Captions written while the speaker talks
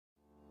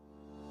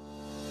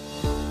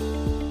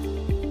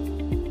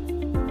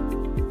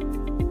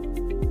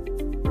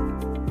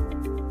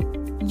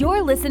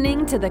You're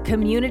listening to The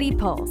Community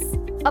Pulse,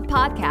 a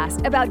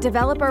podcast about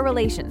developer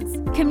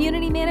relations,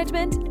 community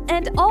management,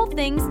 and all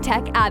things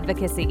tech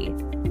advocacy.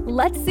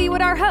 Let's see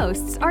what our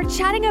hosts are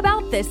chatting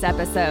about this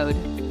episode.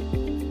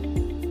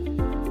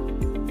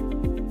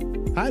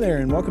 Hi there,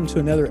 and welcome to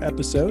another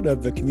episode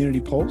of The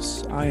Community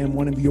Pulse. I am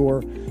one of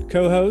your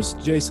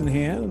co-hosts, Jason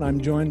Han, and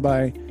I'm joined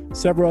by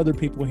several other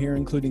people here,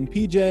 including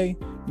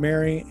PJ,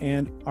 Mary,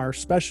 and our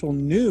special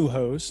new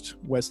host,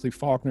 Wesley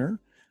Faulkner,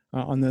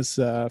 on this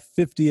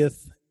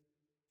 50th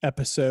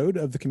episode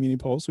of The Community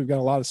Pulse. We've got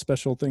a lot of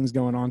special things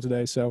going on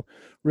today, so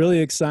really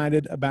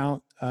excited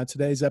about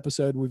today's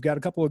episode. We've got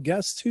a couple of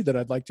guests, too, that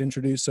I'd like to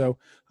introduce, so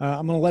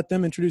I'm going to let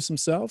them introduce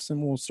themselves,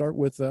 and we'll start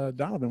with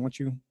Donovan. Why don't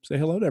you say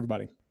hello to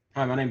everybody?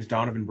 Hi, my name is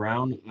Donovan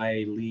Brown.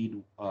 I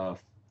lead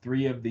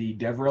 3 of the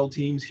DevRel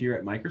teams here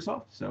at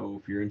Microsoft.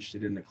 So if you're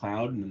interested in the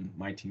cloud, and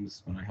my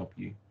team's going to help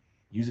you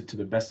use it to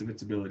the best of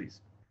its abilities.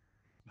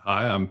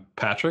 Hi, I'm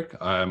Patrick.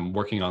 I'm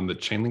working on the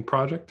Chainlink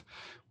project.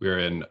 We're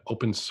an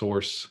open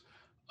source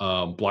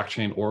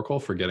blockchain oracle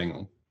for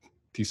getting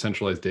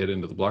decentralized data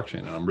into the blockchain.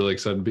 And I'm really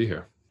excited to be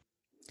here.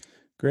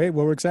 Great.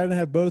 Well, we're excited to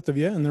have both of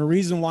you. And the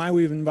reason why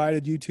we've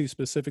invited you two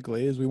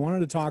specifically is we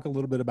wanted to talk a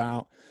little bit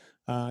about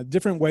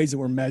different ways that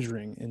we're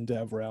measuring in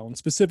DevRel, and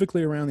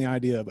specifically around the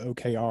idea of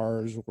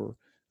OKRs, or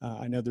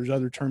I know there's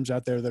other terms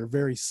out there that are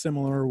very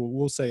similar.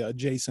 We'll say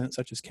adjacent,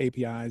 such as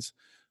KPIs.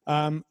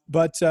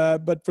 But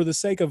for the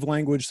sake of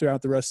language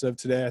throughout the rest of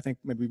today, I think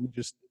maybe we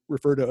just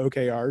refer to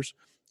OKRs.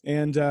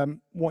 And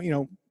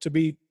to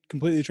be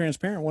completely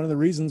transparent, one of the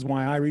reasons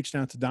why I reached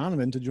out to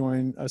Donovan to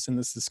join us in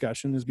this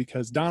discussion is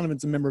because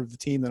Donovan's a member of the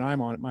team that I'm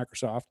on at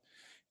Microsoft.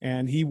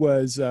 And he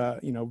was,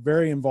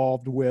 very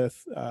involved with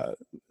a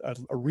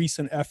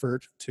recent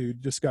effort to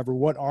discover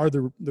what are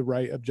the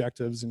right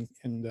objectives and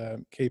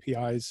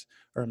KPIs,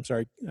 or I'm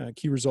sorry,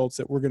 key results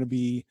that we're going to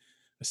be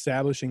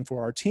establishing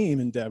for our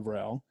team in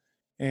DevRel.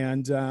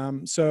 And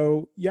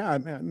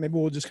maybe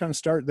we'll just kind of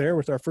start there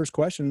with our first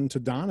question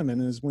to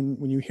Donovan. Is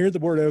when you hear the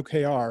word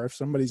OKR, if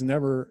somebody's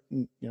never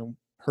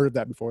heard of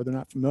that before, they're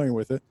not familiar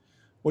with it,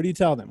 what do you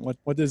tell them?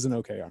 What is an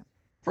OKR?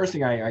 First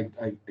thing, I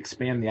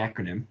expand the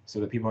acronym so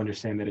that people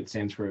understand that it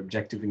stands for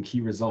Objective and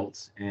Key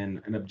Results. And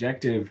an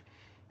objective,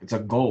 it's a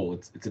goal.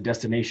 It's a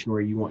destination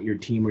where you want your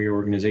team or your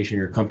organization,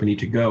 your company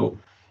to go.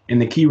 And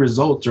the key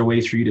results are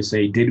ways for you to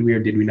say, did we or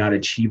did we not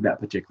achieve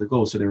that particular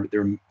goal? So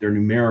they're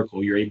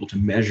numerical. You're able to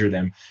measure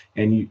them,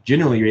 and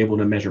you're able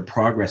to measure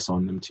progress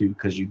on them too,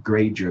 because you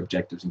grade your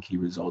objectives and key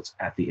results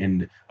at the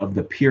end of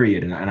the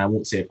period. And I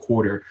won't say a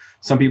quarter.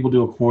 Some people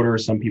do a quarter,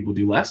 some people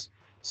do less.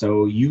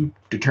 So you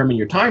determine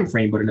your time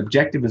frame, but an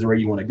objective is where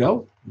you want to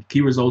go.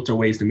 Key results are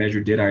ways to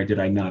measure, did I or did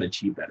I not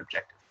achieve that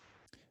objective?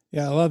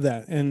 Yeah, I love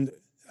that. And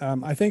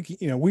I think,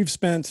 we've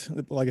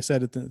spent, like I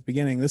said at the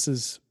beginning, this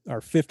is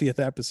our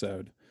 50th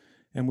episode.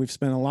 And we've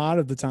spent a lot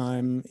of the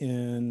time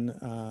in,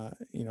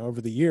 over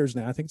the years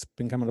now. I think it's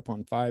been coming up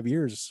on 5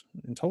 years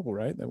in total,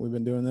 right? That we've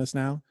been doing this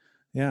now.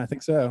 Yeah, I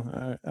think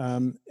so.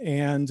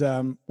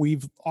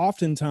 We've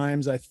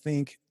oftentimes, I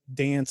think,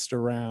 danced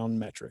around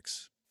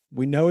metrics.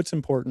 We know it's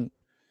important.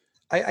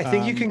 I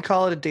think you can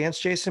call it a dance,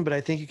 Jason, but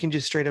I think you can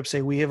just straight up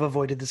say we have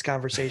avoided this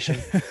conversation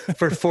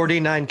for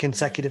 49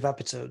 consecutive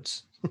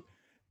episodes.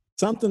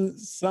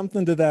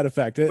 Something to that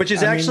effect. Which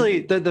is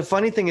the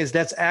funny thing is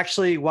that's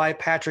actually why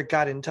Patrick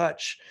got in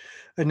touch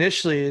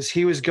initially. Is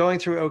he was going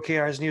through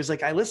OKRs and he was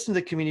like, I listened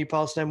to Community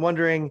Pulse and I'm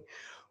wondering,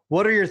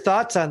 what are your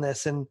thoughts on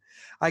this? And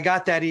I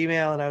got that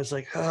email and I was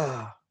like,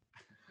 oh.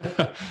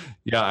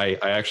 Yeah,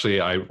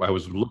 I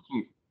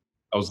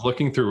was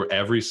looking through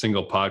every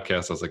single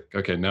podcast. I was like,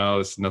 okay, no,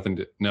 it's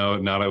nothing. No,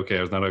 not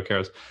OKRs, not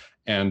OKRs.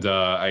 And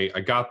I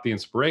got the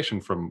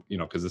inspiration from,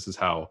 because this is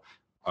how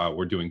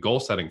we're doing goal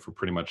setting for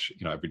pretty much,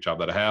 every job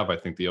that I have. I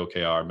think the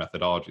OKR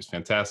methodology is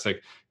fantastic.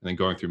 And then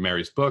going through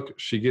Mary's book,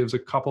 she gives a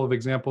couple of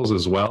examples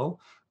as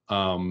well.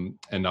 And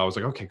I was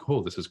like, okay,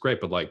 cool, this is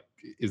great. But like,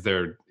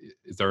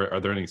 are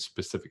there any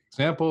specific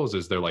examples?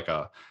 Is there like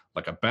a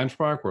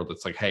benchmark where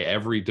it's like, hey,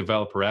 every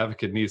developer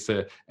advocate needs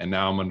to, and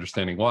now I'm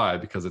understanding why,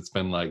 because it's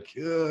been like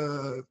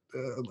a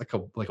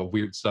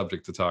weird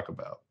subject to talk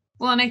about.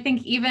 Well, and I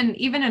think even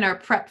in our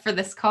prep for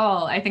this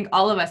call, I think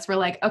all of us were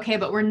like, okay,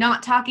 but we're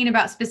not talking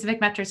about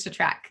specific metrics to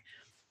track,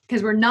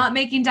 because we're not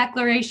making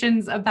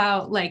declarations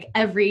about like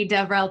every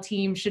DevRel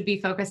team should be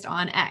focused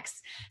on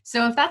X.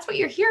 So if that's what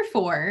you're here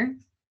for,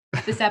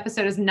 this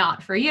episode is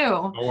not for you.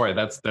 Don't worry.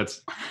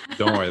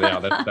 Don't worry. Yeah,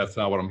 that's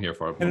not what I'm here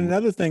for. And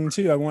another thing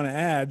too, I want to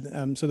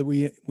add, so that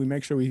we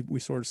make sure we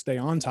sort of stay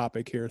on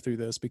topic here through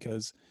this,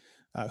 because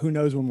who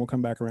knows when we'll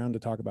come back around to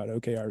talk about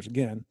OKRs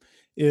again,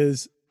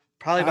 is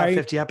probably about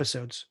 50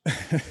 episodes.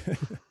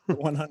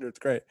 100. It's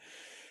great.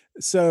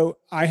 So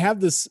I have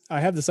this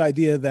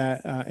idea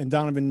that, and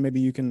Donovan,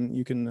 maybe you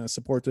can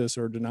support this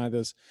or deny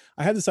this.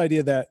 I have this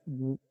idea that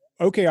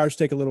OKRs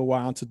take a little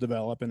while to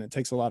develop, and it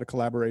takes a lot of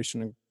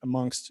collaboration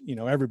amongst,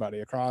 everybody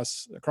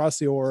across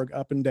the org,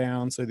 up and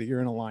down, so that you're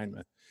in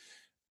alignment.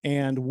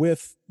 And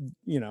with,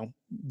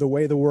 the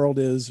way the world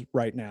is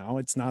right now,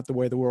 it's not the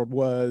way the world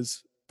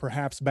was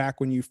perhaps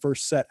back when you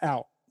first set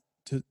out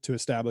to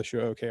establish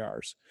your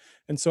OKRs.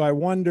 And so I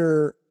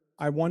wonder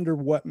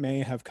what may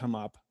have come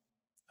up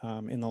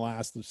in the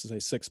last, let's say,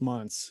 6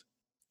 months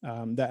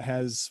that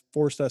has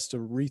forced us to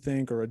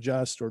rethink or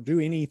adjust or do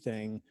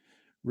anything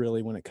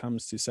really when it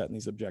comes to setting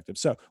these objectives.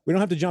 So we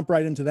don't have to jump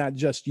right into that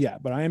just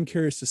yet, but I am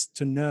curious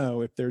to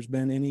know if there's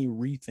been any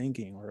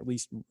rethinking or at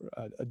least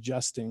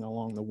adjusting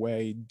along the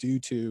way due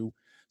to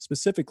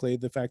specifically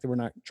the fact that we're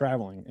not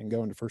traveling and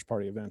going to first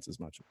party events as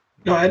much.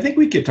 No, I think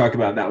we could talk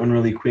about that one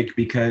really quick,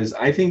 because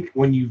I think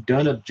when you've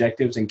done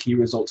objectives and key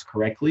results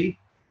correctly,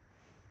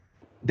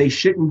 they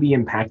shouldn't be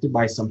impacted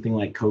by something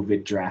like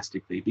COVID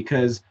drastically,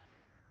 because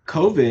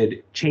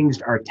COVID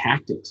changed our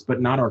tactics,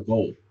 but not our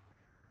goal.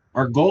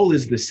 Our goal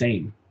is the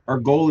same. Our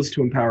goal is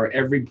to empower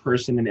every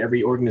person and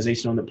every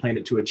organization on the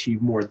planet to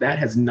achieve more. That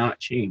has not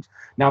changed.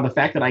 Now, the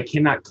fact that I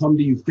cannot come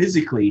to you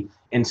physically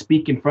and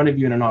speak in front of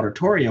you in an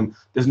auditorium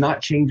does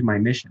not change my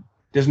mission,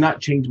 does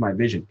not change my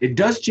vision. It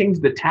does change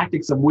the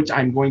tactics of which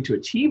I'm going to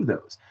achieve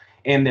those.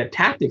 And the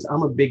tactics,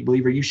 I'm a big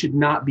believer, you should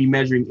not be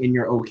measuring in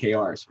your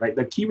OKRs, right?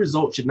 The key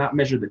result should not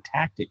measure the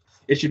tactic.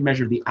 It should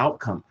measure the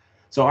outcome.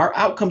 So our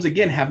outcomes,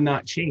 again, have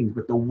not changed,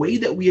 but the way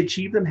that we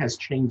achieve them has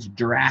changed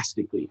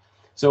drastically.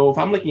 So if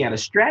I'm looking at a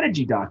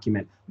strategy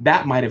document,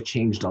 that might have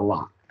changed a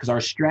lot because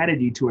our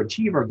strategy to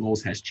achieve our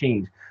goals has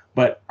changed,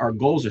 but our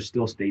goals are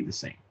still stayed the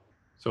same.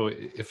 So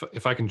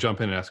if I can jump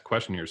in and ask a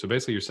question here. So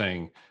basically you're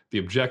saying the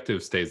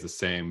objective stays the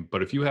same,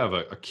 but if you have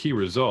a key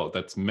result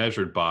that's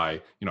measured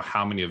by,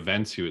 how many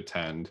events you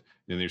attend,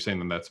 then you're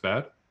saying that's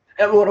bad?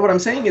 What I'm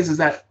saying is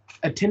that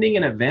attending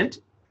an event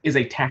is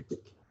a tactic.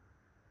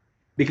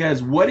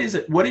 Because what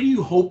are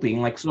you hoping?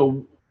 Like,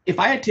 so if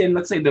I attend,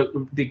 let's say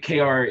the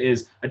KR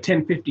is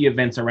attend 50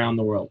 events around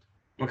the world.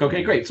 Like,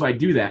 okay, great. So I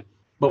do that.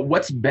 But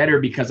what's better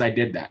because I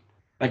did that?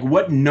 Like,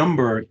 what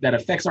number that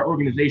affects our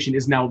organization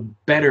is now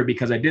better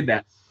because I did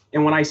that?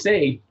 And when I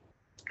say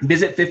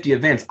visit 50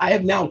 events, I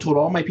have now told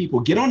all my people,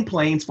 get on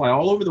planes, fly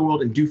all over the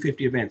world and do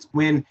 50 events.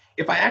 When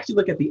if I actually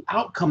look at the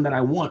outcome that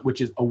I want,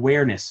 which is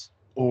awareness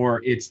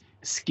or it's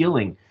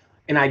skilling,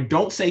 and I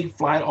don't say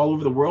fly all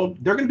over the world,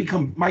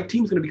 my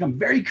team's going to become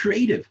very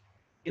creative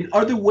in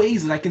other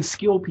ways that I can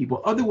skill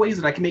people, other ways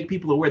that I can make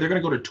people aware. They're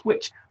going to go to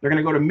Twitch, they're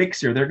going to go to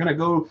Mixer, they're going to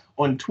go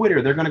on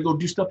Twitter, they're going to go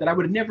do stuff that I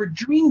would have never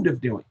dreamed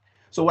of doing.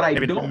 So what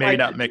maybe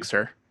not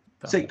Mixer.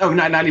 Say,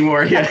 not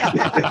anymore.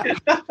 Yeah,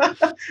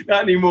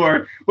 not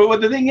anymore. But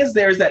what the thing is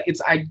there is that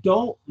I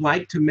don't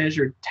like to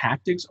measure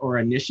tactics or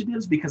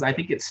initiatives because I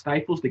think it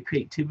stifles the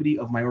creativity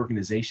of my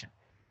organization.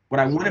 What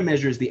I want to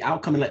measure is the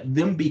outcome and let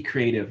them be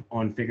creative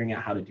on figuring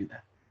out how to do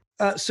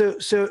that.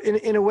 So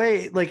in a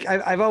way, like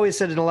I've always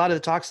said in a lot of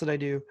the talks that I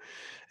do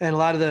and a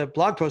lot of the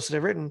blog posts that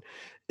I've written,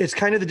 it's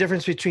kind of the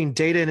difference between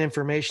data and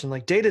information.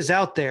 Like data's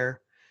out there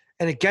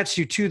and it gets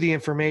you to the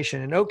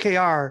information, and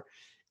OKR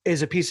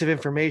is a piece of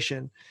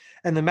information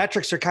and the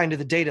metrics are kind of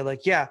the data.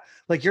 Like, yeah,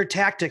 like your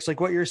tactics,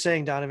 like what you're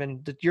saying,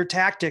 Donovan, your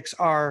tactics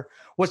are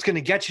what's going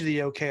to get you to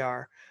the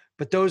OKR,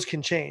 but those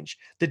can change.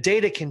 The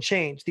data can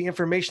change. The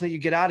information that you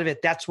get out of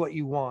it, that's what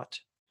you want.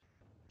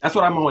 That's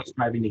what I'm always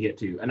striving to get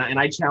to. And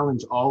I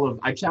challenge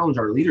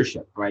our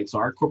leadership, right? So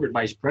our corporate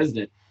vice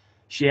president,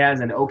 she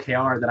has an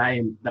OKR that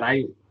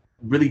I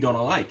really don't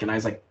like. And I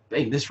was like,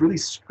 hey, this really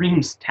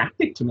screams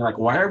tactic to me. Like,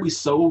 why are we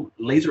so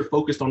laser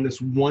focused on this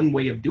one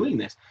way of doing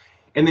this?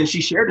 And then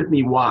she shared with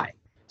me why.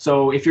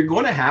 So if you're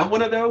going to have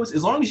one of those,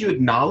 as long as you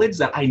acknowledge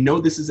that I know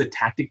this is a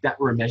tactic that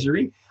we're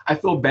measuring, I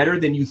feel better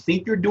than you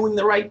think you're doing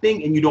the right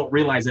thing and you don't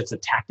realize it's a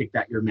tactic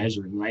that you're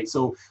measuring, right?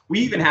 So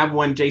we even have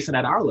one, Jason,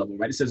 at our level,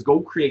 right? It says,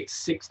 go create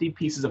 60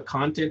 pieces of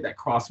content that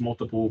cross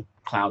multiple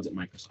clouds at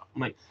Microsoft.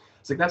 I'm like,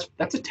 it's like,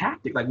 that's a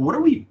tactic. Like, what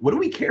do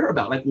we care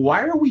about? Like,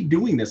 why are we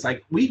doing this?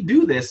 Like, we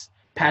do this,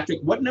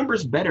 Patrick, what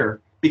number's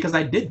better because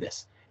I did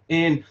this?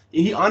 And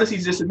he honestly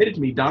just admitted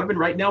to me, Donovan,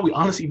 right now, we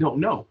honestly don't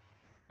know.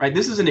 Right,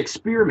 this is an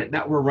experiment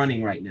that we're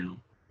running right now.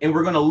 And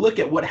we're going to look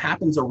at what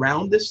happens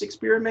around this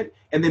experiment,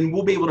 and then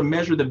we'll be able to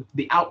measure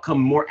the outcome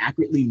more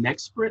accurately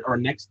next sprint or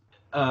next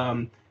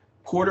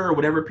quarter or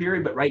whatever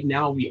period. But right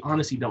now, we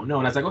honestly don't know.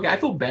 And I was like, okay, I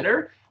feel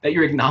better that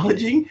you're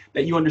acknowledging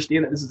that you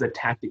understand that this is a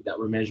tactic that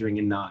we're measuring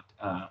and not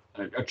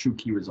a true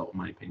key result, in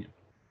my opinion.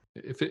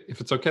 If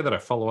it's okay that I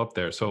follow up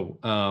there. So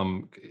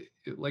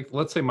like,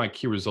 let's say my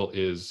key result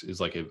is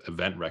like an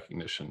event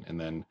recognition. And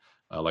then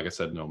like I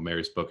said,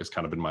 Mary's book has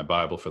kind of been my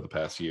Bible for the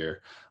past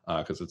year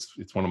because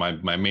it's one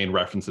of my main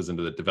references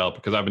into the developer,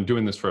 because I've been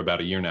doing this for about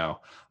a year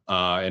now.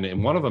 And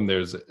in one of them,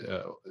 there's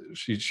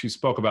she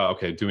spoke about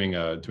doing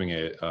an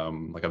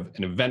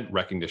event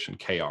recognition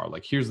KR.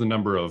 Like, here's the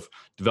number of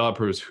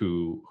developers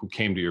who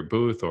came to your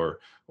booth or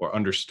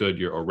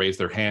understood or raised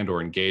their hand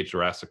or engaged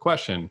or asked a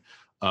question.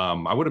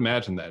 I would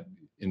imagine that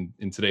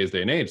in today's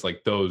day and age,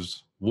 like,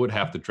 those would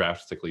have to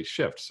drastically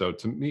shift. So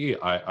to me,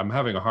 I'm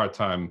having a hard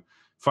time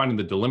finding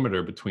the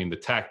delimiter between the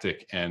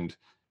tactic and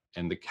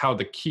how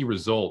the key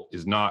result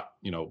is not,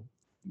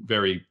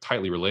 very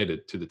tightly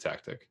related to the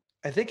tactic.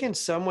 I think in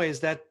some ways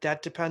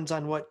that depends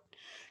on what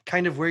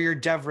kind of where your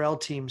DevRel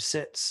team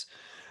sits.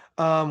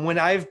 When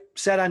I've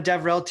sat on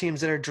DevRel teams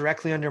that are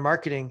directly under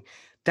marketing,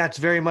 that's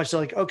very much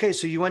like, okay,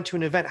 so you went to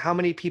an event. How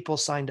many people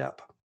signed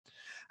up?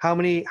 How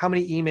many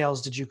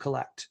emails did you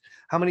collect?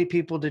 How many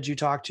people did you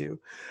talk to?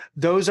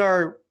 Those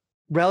are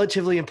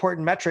relatively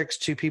important metrics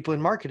to people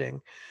in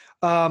marketing.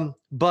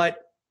 But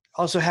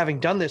also having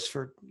done this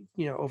for,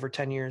 over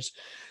 10 years,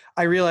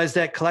 I realized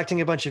that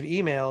collecting a bunch of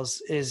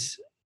emails is,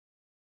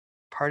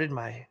 pardon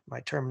my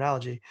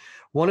terminology,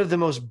 one of the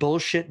most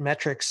bullshit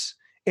metrics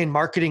in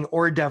marketing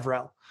or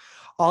DevRel.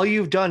 All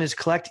you've done is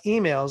collect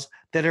emails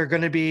that are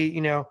going to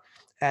be,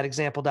 at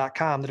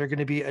example.com, that are going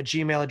to be a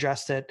Gmail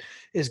address that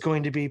is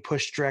going to be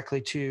pushed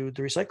directly to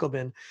the recycle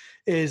bin,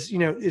 is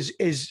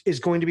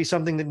going to be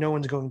something that no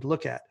one's going to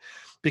look at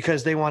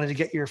because they wanted to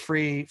get your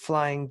free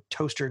flying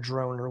toaster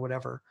drone or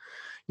whatever.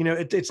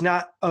 It's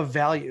not of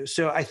value.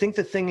 So I think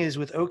the thing is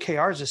with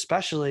OKRs,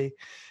 especially,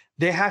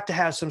 they have to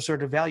have some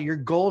sort of value. Your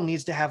goal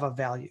needs to have a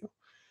value.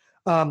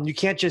 You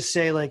can't just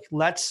say like,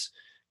 let's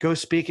go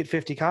speak at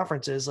 50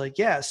 conferences. Like,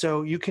 yeah,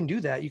 so you can do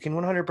that. You can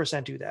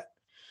 100% do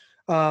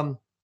that.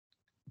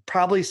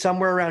 Probably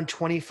somewhere around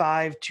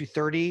 25 to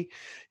 30,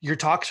 your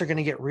talks are going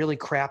to get really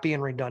crappy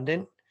and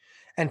redundant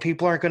and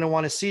people aren't going to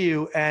want to see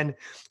you. And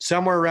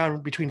somewhere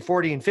around between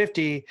 40 and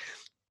 50,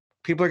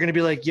 people are going to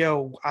be like,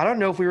 yo, I don't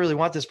know if we really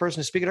want this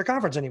person to speak at our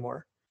conference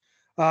anymore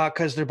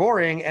because they're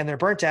boring and they're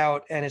burnt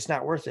out and it's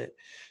not worth it.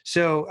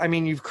 So, I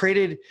mean, you've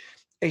created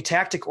a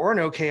tactic or an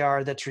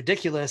OKR that's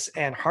ridiculous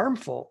and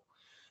harmful.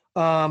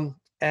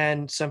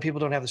 And some people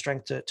don't have the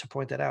strength to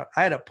point that out.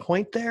 I had a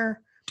point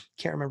there.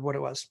 Can't remember what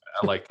it was.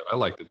 I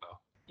liked it though.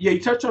 Yeah, you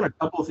touched on a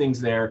couple of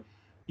things there.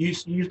 You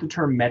used the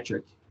term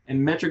metric,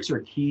 and metrics are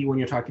key when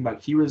you're talking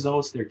about key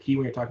results. They're key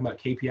when you're talking about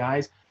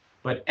KPIs,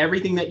 but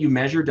everything that you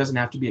measure doesn't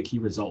have to be a key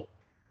result.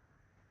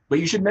 But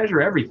you should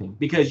measure everything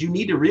because you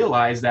need to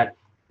realize that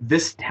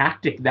this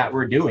tactic that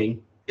we're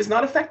doing is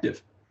not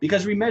effective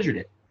because we measured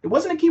it. It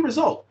wasn't a key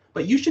result,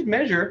 but you should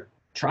measure,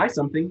 try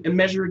something and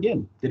measure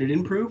again. Did it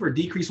improve or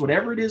decrease,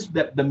 whatever it is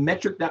that the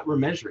metric that we're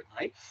measuring,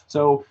 right?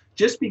 So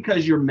just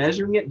because you're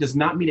measuring it does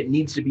not mean it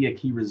needs to be a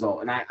key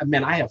result.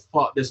 And I have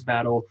fought this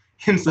battle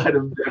inside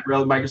of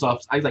DevRel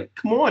Microsoft. I was like,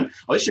 come on,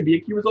 it should be a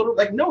key result.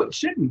 Like, no, it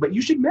shouldn't, but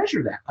you should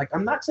measure that. Like,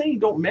 I'm not saying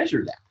don't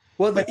measure that.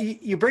 Well, but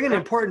you bring an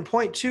important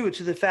point too,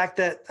 to the fact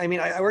that, I mean,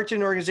 I worked in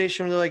an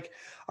organization where they're like,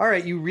 all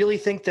right, you really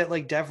think that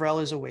like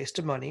DevRel is a waste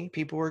of money?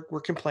 People were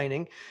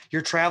complaining.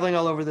 You're traveling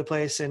all over the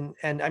place. And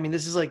I mean,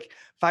 this is like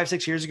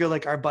 5-6 years ago,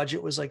 like our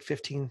budget was like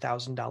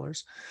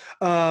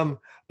 $15,000.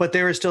 But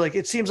they were still like,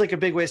 it seems like a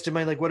big waste of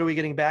money. Like, what are we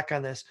getting back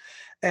on this?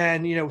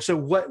 And, so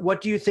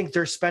what do you think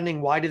they're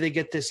spending? Why do they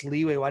get this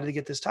leeway? Why do they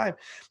get this time?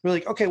 We're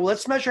like, okay, well,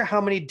 let's measure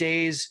how many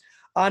days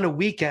on a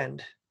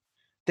weekend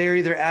they're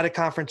either at a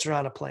conference or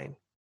on a plane.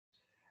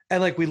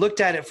 And like, we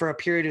looked at it for a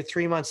period of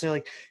 3 months. And they're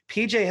like,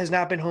 PJ has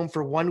not been home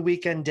for one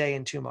weekend day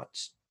in 2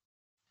 months.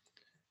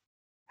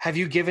 Have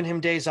you given him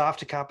days off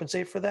to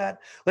compensate for that?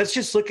 Let's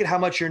just look at how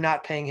much you're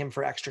not paying him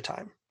for extra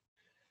time.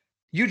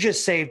 You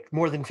just saved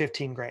more than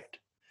 15 grand.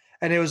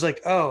 And it was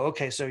like, oh,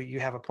 okay. So you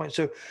have a point.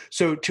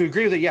 So to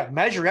agree with it, yeah,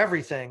 measure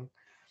everything,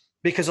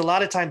 because a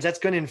lot of times that's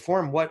going to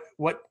inform what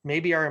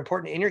maybe are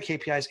important in your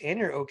KPIs and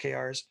your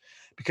OKRs,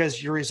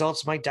 because your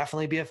results might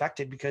definitely be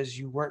affected because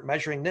you weren't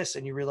measuring this.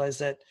 And you realize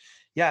that,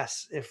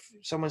 yes, if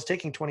someone's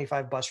taking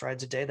 25 bus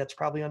rides a day, that's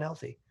probably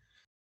unhealthy.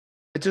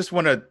 I just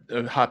want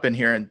to hop in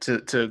here and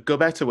to go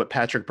back to what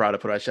Patrick brought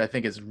up, which I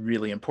think is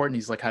really important.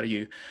 He's like, how do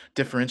you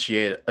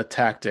differentiate a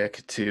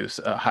tactic to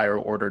a higher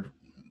ordered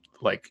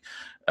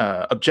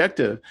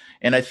objective?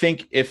 And I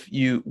think if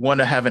you want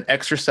to have an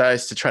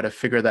exercise to try to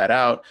figure that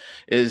out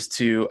is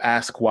to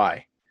ask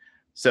why.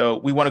 So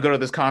we want to go to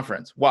this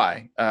conference.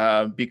 Why?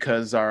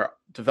 Because our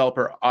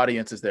developer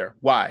audience is there.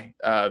 Why?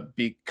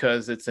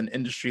 Because it's an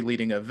industry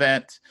leading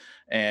event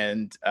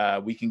and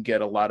we can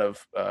get a lot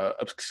of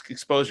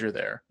exposure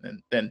there.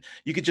 And then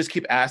you could just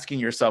keep asking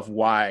yourself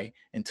why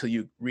until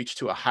you reach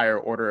to a higher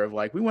order of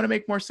like, we want to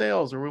make more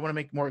sales, or we want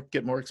to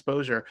get more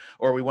exposure,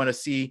 or we want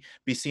to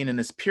be seen in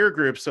this peer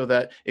group so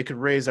that it could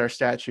raise our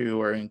stature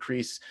or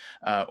increase,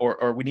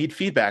 or we need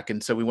feedback.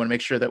 And so we want to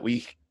make sure that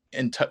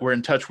we're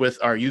in touch with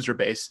our user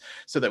base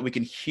so that we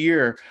can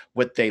hear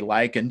what they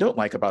like and don't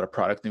like about a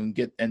product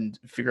and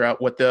figure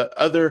out what the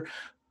other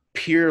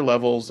peer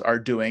levels are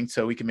doing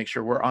so we can make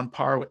sure we're on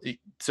par with it.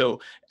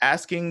 So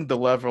asking the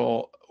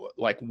level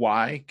like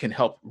why can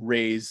help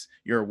raise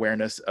your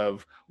awareness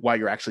of why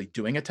you're actually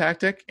doing a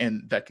tactic,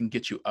 and that can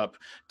get you up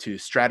to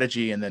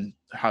strategy and then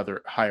how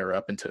they're higher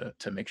up into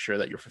to make sure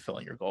that you're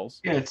fulfilling your goals.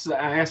 Yeah,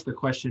 I asked the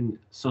question,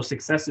 so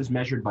success is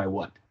measured by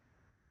what?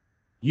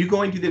 You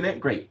going to the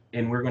event, great.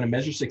 And we're going to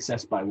measure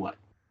success by what?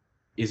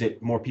 Is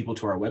it more people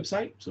to our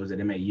website? So is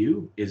it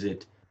MAU? Is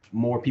it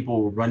more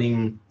people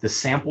running the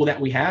sample that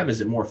we have? Is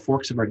it more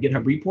forks of our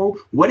GitHub repo?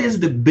 What is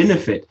the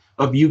benefit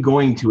of you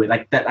going to it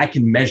like that I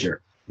can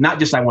measure? Not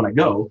just I want to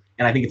go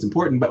and I think it's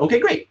important, but okay,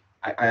 great.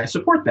 I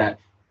support that.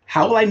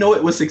 How will I know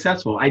it was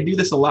successful? I do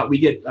this a lot. We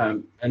get,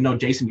 I know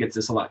Jason gets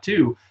this a lot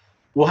too.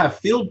 We'll have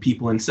field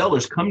people and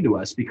sellers come to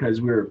us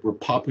because we're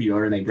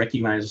popular and they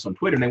recognize us on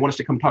Twitter and they want us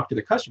to come talk to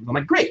the customers. I'm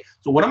like, great.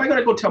 So what am I going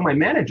to go tell my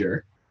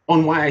manager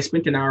on why I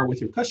spent an hour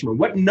with your customer.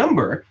 What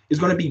number is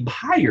going to be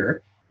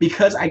higher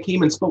because I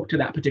came and spoke to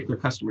that particular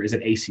customer? Is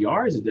it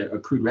ACR? Is it the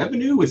accrued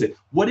revenue?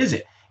 What is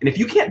it? And if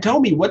you can't tell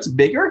me what's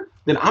bigger,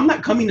 then I'm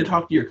not coming to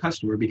talk to your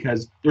customer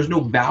because there's no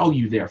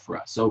value there for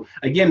us. So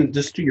again,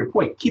 just to your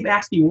point, keep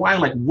asking why,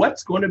 like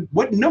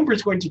what number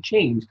is going to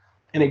change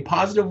in a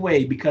positive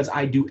way because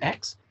I do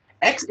X.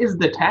 X is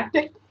the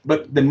tactic,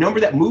 but the number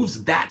that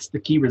moves, that's the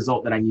key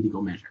result that I need to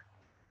go measure.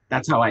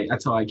 That's how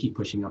I keep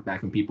pushing up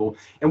back on people.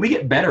 And we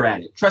get better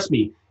at it. Trust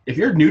me, if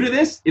you're new to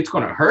this, it's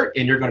going to hurt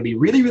and you're going to be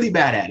really, really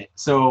bad at it.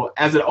 So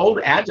as an old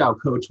agile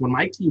coach, when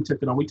my team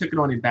took it on, we took it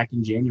on back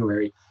in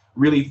January,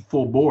 really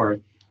full bore.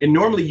 And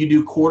normally you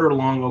do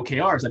quarter-long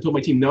OKRs. I told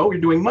my team, no, we're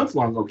doing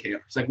month-long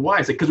OKRs. It's like, why?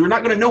 It's like, because we're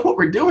not going to know what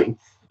we're doing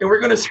and we're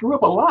going to screw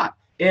up a lot.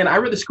 And I'd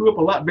rather screw up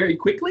a lot very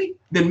quickly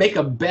than make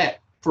a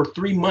bet for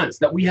 3 months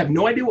that we have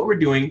no idea what we're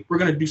doing. We're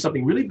going to do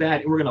something really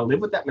bad and we're going to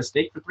live with that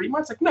mistake for 3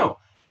 months. Like, no,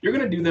 you're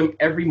going to do them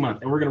every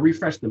month and we're going to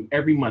refresh them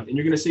every month. And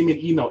you're going to send me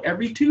an email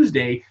every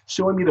Tuesday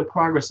showing me the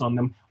progress on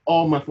them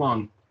all month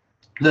long.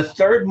 The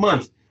third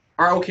month,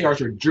 our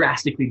OKRs are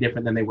drastically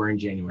different than they were in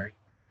January.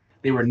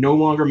 They were no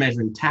longer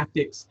measuring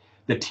tactics.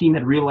 The team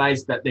had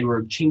realized that they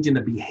were changing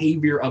the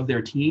behavior of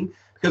their team.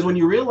 Because when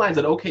you realize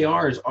that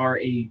OKRs are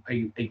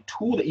a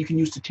tool that you can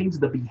use to change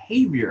the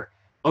behavior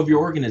of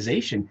your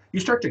organization, you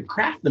start to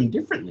craft them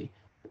differently.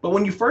 But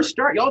when you first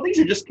start, y'all, these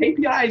are just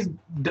KPIs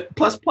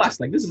plus.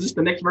 Like this is just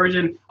the next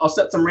version. I'll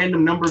set some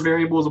random number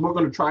variables and we're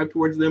going to try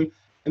towards them.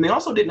 And they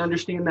also didn't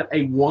understand that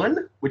a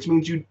 1, which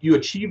means you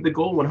achieve the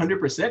goal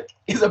 100%,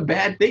 is a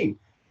bad thing.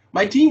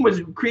 My team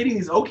was creating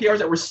these OKRs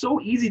that were so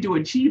easy to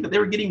achieve that they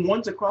were getting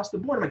 1s across the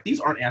board. I'm like, these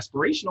aren't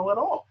aspirational at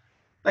all.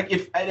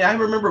 Like I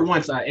remember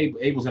once,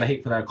 Abel's gonna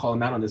hate for that I call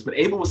him out on this, but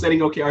Abel was setting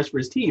OKRs for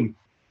his team.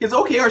 His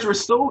OKRs were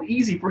so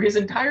easy for his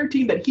entire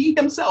team that he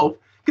himself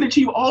could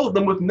achieve all of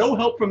them with no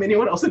help from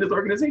anyone else in his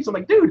organization. I'm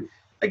like, dude,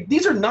 like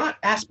these are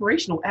not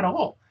aspirational at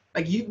all.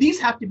 Like these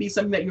have to be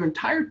something that your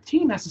entire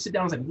team has to sit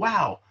down and say,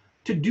 wow,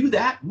 to do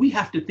that, we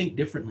have to think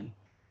differently.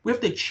 We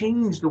have to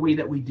change the way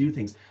that we do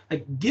things.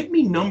 Like give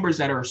me numbers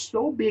that are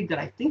so big that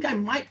I think I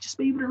might just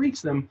be able to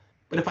reach them.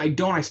 But if I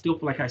don't, I still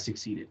feel like I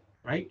succeeded,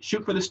 right?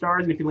 Shoot for the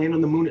stars. And if you land on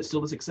the moon, it's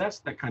still a success,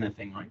 that kind of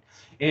thing, right?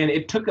 And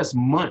it took us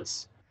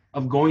months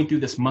of going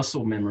through this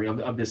muscle memory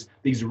of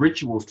these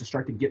rituals to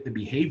start to get the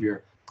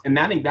behavior. And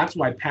I think that's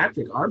why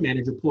Patrick, our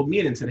manager, pulled me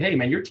in and said, hey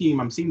man, your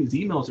team, I'm seeing these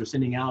emails they're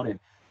sending out and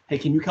hey,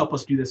 can you help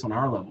us do this on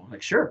our level?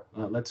 Like, sure,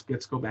 let's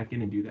go back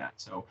in and do that.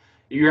 So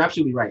you're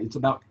absolutely right. It's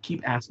about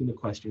keep asking the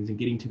questions and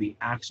getting to the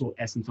actual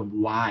essence of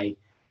why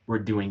we're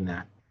doing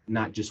that,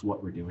 not just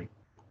what we're doing.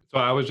 So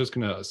I was just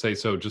going to say,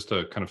 so just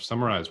to kind of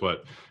summarize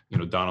what,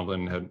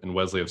 Donovan and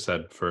Wesley have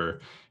said for,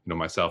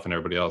 myself and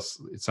everybody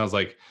else, it sounds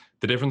like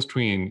the difference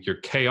between your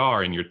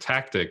KR and your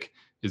tactic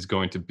is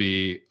going to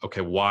be, okay,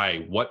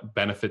 what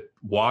benefit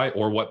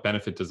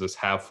does this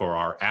have for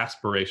our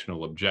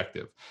aspirational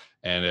objective?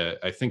 And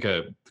I think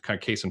a kind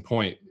of case in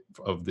point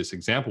of this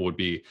example would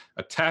be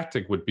a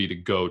tactic would be to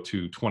go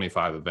to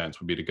 25 events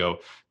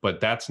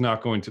but that's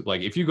not going to, like,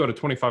 if you go to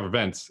 25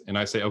 events and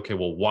I say, okay,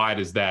 well, why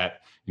does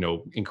that,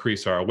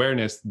 increase our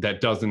awareness? That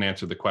doesn't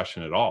answer the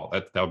question at all.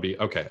 That would be,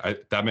 okay,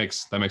 that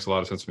makes a lot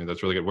of sense to me.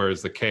 That's really good.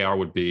 Whereas the KR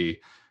would be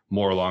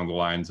more along the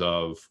lines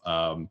of,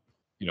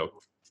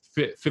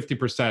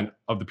 50%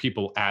 of the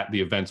people at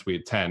the events we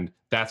attend,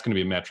 that's going to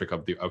be a metric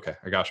of okay,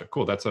 I gotcha.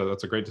 Cool. That's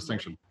a great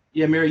distinction.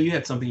 Yeah, Mary, you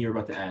had something you were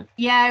about to add.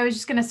 Yeah, I was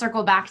just going to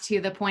circle back to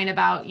the point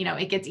about,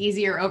 it gets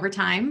easier over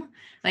time.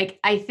 Like,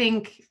 I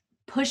think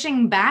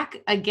pushing back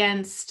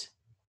against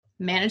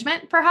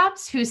management,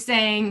 perhaps, who's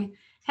saying,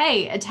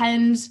 hey,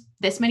 attend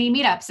this many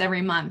meetups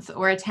every month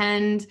or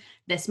attend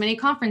this many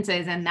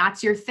conferences, and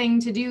that's your thing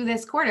to do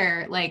this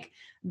quarter. Like,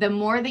 the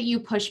more that you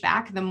push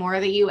back, the more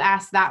that you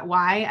ask that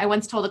why. I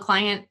once told a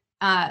client,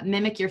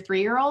 mimic your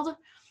 3-year-old.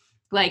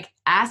 Like,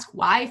 ask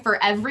why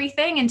for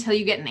everything until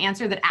you get an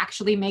answer that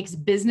actually makes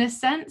business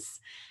sense.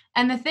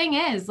 And the thing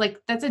is,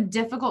 like, that's a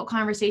difficult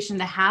conversation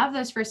to have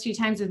those first few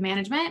times with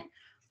management.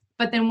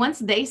 But then once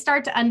they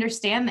start to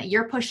understand that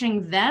you're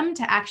pushing them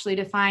to actually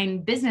define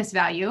business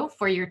value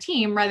for your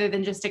team, rather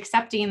than just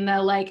accepting the,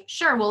 like,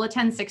 sure, we'll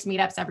attend 6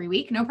 meetups every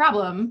week, no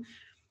problem.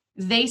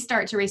 They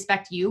start to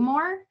respect you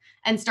more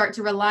and start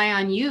to rely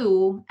on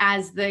you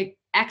as the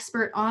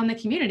expert on the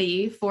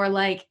community for,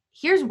 like,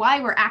 here's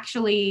why we're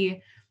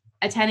actually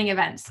attending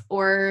events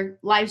or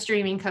live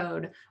streaming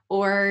code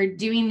or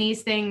doing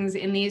these things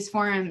in these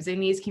forums, in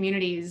these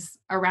communities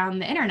around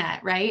the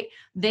internet, right?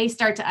 They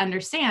start to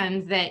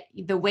understand that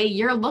the way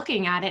you're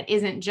looking at it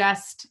isn't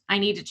just, I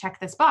need to check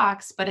this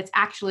box, but it's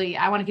actually,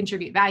 I want to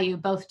contribute value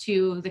both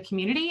to the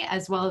community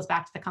as well as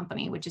back to the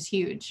company, which is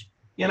huge.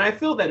 Yeah, and I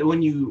feel that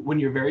when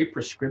you're very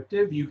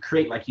prescriptive, you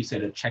create, like you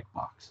said, a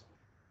checkbox.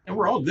 And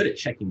we're all good at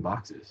checking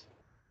boxes,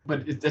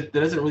 but that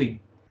doesn't really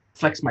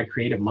flex my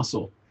creative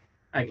muscle.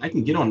 I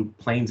can get on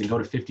planes and go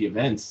to 50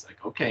 events.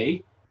 Like,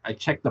 okay, I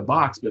check the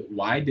box, but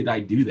why did I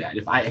do that?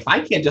 If I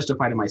can't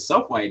justify to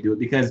myself why I do it,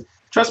 because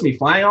trust me,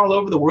 flying all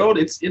over the world,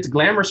 it's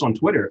glamorous on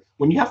Twitter.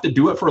 When you have to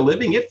do it for a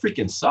living, it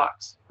freaking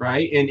sucks,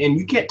 right? And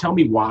you can't tell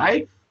me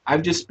why.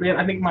 I've just spent,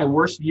 I think my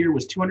worst year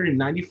was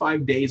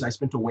 295 days I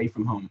spent away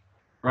from home,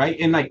 right?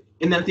 And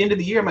then at the end of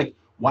the year, I'm like,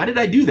 why did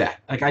I do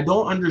that? Like, I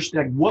don't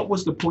understand, what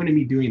was the point of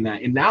me doing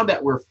that? And now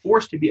that we're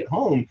forced to be at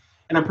home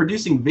and I'm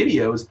producing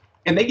videos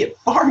and they get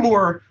far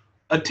more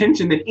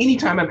attention than any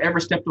time I've ever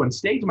stepped on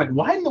stage, I'm like,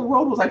 why in the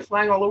world was I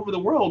flying all over the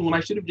world when I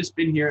should have just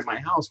been here at my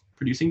house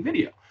producing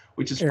video,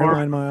 which is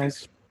airline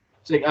miles.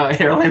 Like,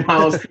 airline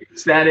miles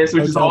status,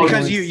 which is all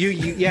because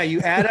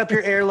you add up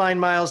your airline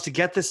miles to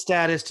get the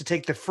status to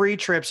take the free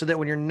trip, so that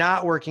when you're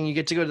not working, you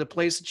get to go to the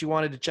place that you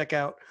wanted to check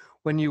out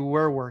when you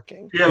were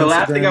working. Yeah, the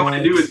last thing I want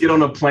to do is get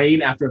on a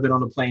plane after I've been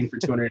on a plane for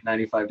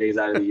 295 days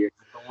out of the year.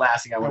 The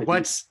last thing I want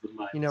to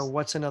do.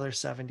 What's another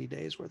 70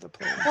 days worth of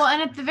planes? Well,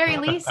 and at the very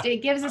least, it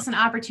gives us an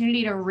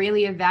opportunity to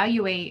really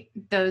evaluate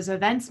those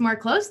events more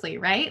closely,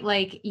 right?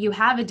 Like, you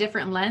have a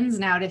different lens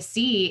now to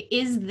see,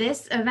 is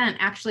this event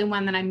actually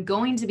one that I'm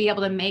going to be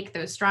able to make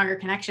those stronger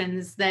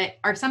connections that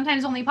are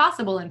sometimes only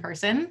possible in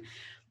person,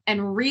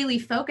 and really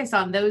focus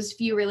on those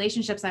few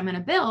relationships I'm going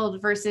to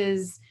build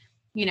versus,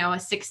 a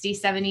 60,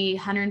 70,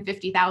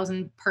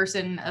 150,000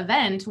 person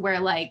event where,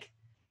 like,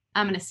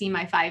 I'm going to see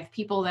my 5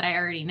 people that I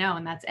already know,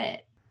 and that's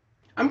it.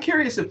 I'm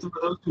curious if for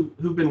those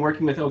who've been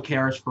working with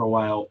OKRs for a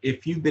while,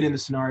 if you've been in the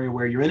scenario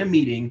where you're in a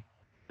meeting,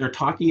 they're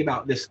talking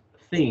about this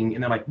thing,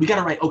 and they're like, we got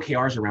to write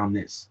OKRs around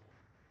this,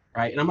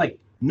 right? And I'm like,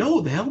 no,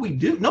 the hell we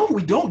do. No,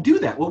 we don't do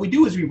that. What we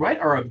do is we write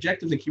our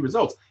objectives and key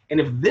results. And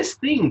if this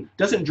thing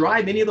doesn't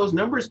drive any of those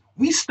numbers,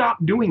 we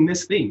stop doing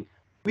this thing.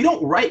 We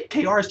don't write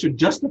KRs to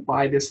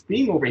justify this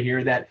thing over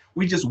here that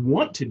we just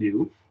want to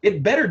do.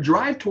 It better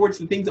drive towards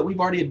the things that we've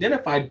already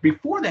identified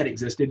before that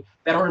existed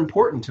that are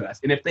important to us.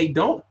 And if they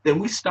don't, then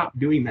we stop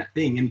doing that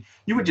thing. And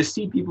you would just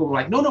see people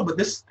like, no, but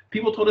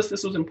people told us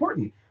this was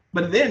important.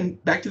 But then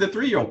back to the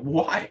 3-year-old,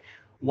 why?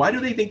 Why do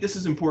they think this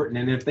is important?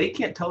 And if they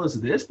can't tell us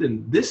this,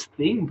 then this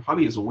thing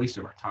probably is a waste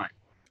of our time.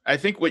 I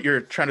think what you're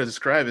trying to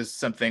describe is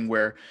something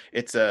where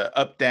it's a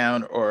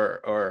up-down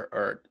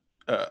or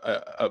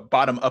a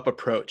bottom-up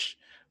approach,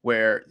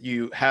 where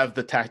you have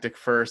the tactic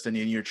first and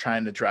you're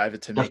trying to drive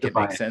it to make it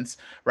make sense,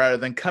 rather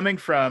than coming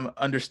from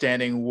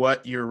understanding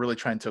what you're really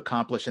trying to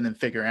accomplish and then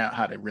figuring out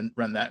how to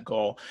run that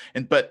goal.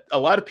 But a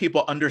lot of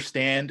people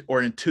understand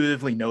or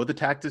intuitively know the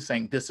tactics,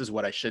 saying this is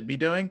what I should be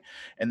doing,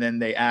 and then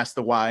they ask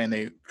the why and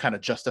they kind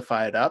of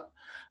justify it up.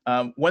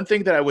 One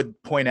thing that I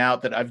would point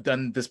out, that I've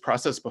done this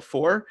process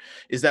before,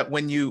 is that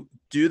when you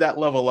do that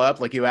level up,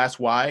 like you ask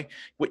why,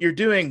 what you're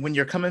doing when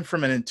you're coming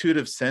from an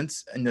intuitive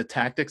sense in the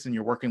tactics and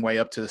you're working way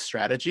up to the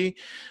strategy,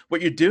 what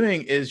you're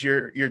doing is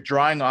you're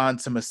drawing on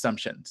some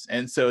assumptions.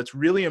 And so it's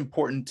really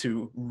important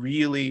to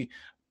really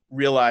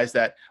realize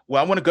that,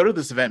 well, I want to go to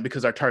this event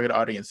because our target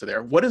audience are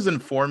there. What is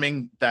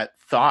informing that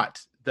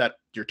thought that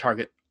your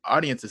target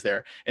audience is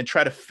there? And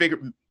try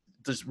to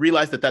just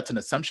realize that that's an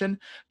assumption.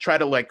 Try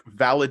to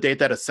validate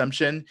that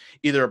assumption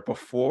either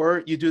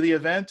before you do the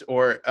event,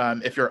 or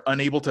if you're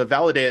unable to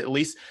validate it, at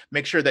least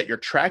make sure that you're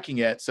tracking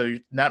it. So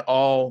not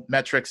all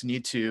metrics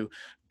need to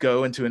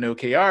go into an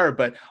OKR,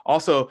 but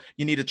also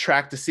you need to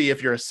track to see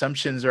if your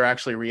assumptions are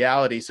actually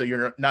reality. So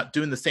you're not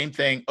doing the same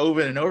thing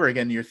over and over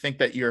again. You think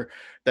that you're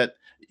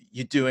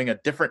doing a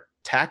different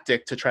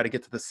tactic to try to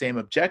get to the same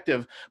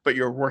objective, but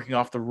you're working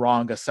off the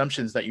wrong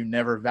assumptions that you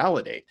never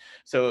validate.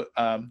 So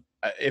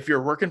if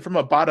you're working from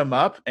a bottom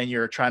up and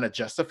you're trying to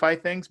justify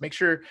things, make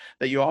sure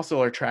that you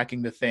also are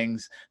tracking the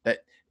things that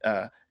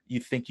you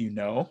think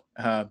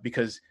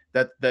because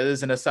that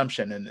is an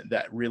assumption, and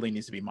that really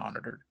needs to be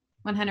monitored.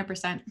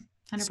 100%.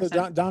 So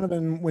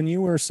Donovan, when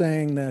you were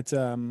saying that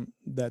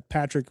that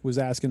Patrick was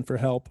asking for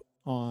help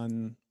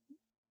on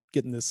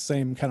getting this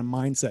same kind of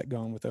mindset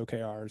going with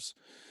OKRs,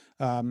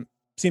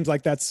 seems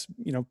like that's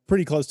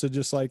pretty close to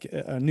just like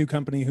a new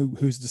company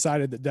who's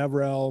decided that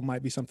DevRel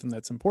might be something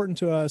that's important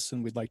to us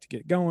and we'd like to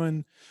get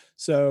going.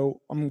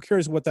 So I'm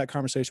curious what that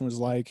conversation was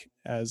like,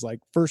 as like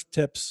first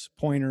tips,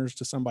 pointers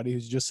to somebody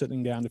who's just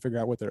sitting down to figure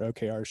out what their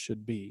OKRs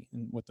should be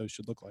and what those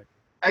should look like.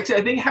 Actually,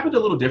 I think it happened a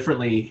little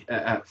differently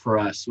for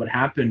us. What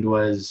happened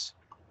was,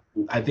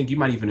 I think you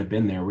might even have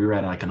been there. We were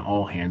at like an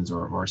all hands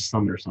or a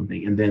summit or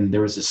something. And then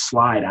there was a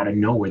slide out of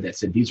nowhere that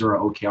said, these are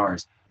our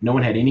OKRs. No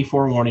one had any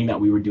forewarning that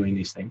we were doing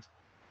these things.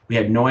 We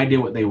had no idea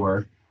what they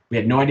were. We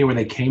had no idea where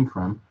they came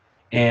from.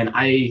 And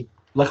I,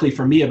 luckily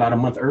for me, about a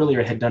month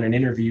earlier, had done an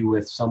interview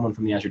with someone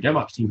from the Azure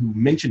DevOps team who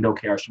mentioned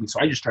OKRs to me.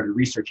 So I just started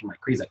researching like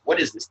crazy, like, what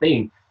is this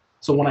thing?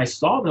 So when I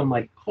saw them,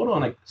 like, hold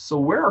on, so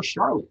where are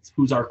Charlotte's,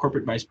 who's our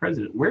corporate vice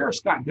president? Where are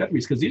Scott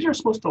Guthrie's? Because these are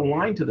supposed to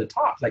align to the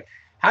top. Like,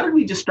 how did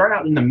we just start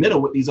out in the middle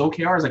with these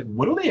OKRs? Like,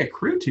 what do they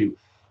accrue to?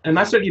 And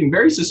I started getting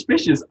very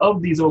suspicious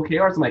of these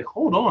OKRs. I'm like,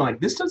 hold on, like,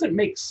 this doesn't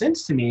make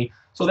sense to me.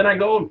 So then I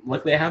go,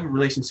 luckily I have a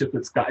relationship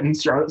with Scott and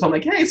Charlotte. So I'm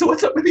like, hey, so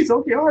what's up with these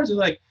OKRs? And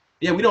like,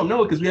 Yeah, we don't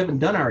know because we haven't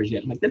done ours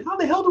yet. I'm like, then how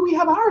the hell do we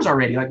have ours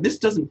already? Like, this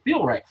doesn't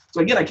feel right. So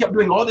again, I kept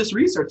doing all this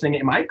research saying,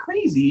 am I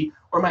crazy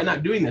or am I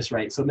not doing this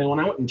right? So then when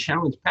I went and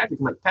challenged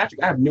Patrick, I'm like,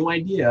 Patrick, I have no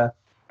idea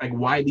like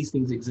why these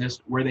things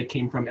exist, where they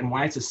came from, and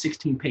why it's a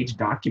 16-page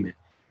document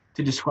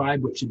to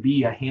describe what should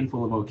be a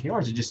handful of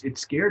OKRs. It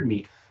scared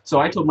me. So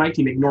I told my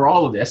team, ignore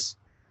all of this.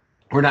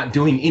 We're not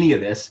doing any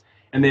of this.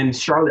 And then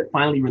Charlotte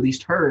finally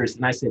released hers.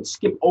 And I said,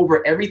 skip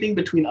over everything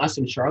between us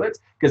and Charlotte's,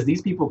 because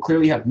these people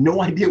clearly have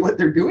no idea what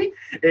they're doing.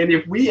 And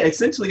if we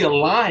essentially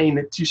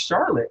align to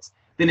Charlotte's,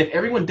 then if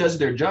everyone does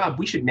their job,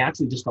 we should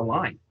naturally just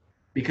align,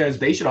 because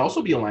they should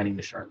also be aligning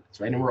to Charlotte's,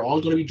 right? And we're all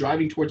going to be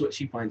driving towards what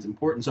she finds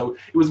important. So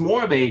it was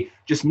more of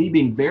just me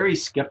being very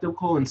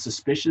skeptical and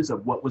suspicious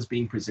of what was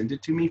being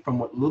presented to me from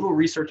what little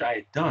research I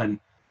had done,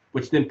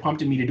 which then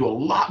prompted me to do a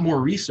lot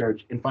more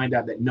research and find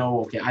out that,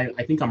 no, okay,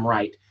 I think I'm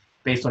right,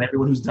 based on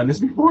everyone who's done this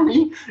before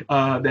me,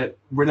 that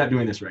we're not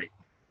doing this right.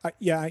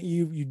 Yeah,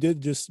 you did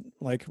just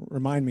like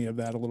remind me of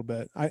that a little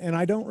bit.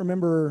 I don't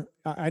remember.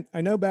 I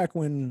know back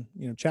when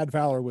Chad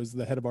Fowler was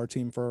the head of our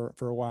team for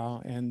a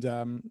while, and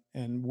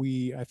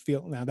I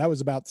feel now that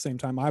was about the same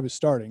time I was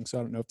starting. So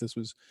I don't know if this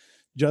was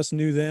just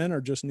new then or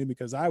just new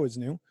because I was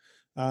new.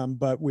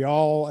 But we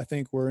all, I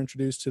think, were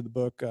introduced to the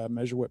book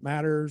Measure What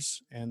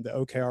Matters, and the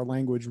OKR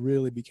language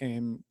really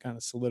became kind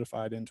of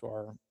solidified into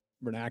our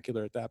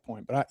vernacular at that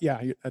point. But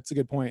yeah, that's a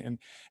good point.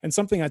 And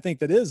something I think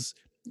that is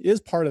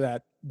part of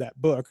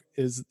that book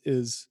is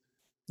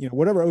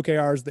whatever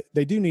OKRs,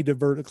 they do need to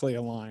vertically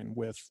align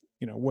with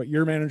what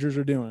your managers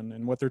are doing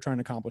and what they're trying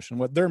to accomplish and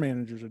what their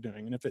managers are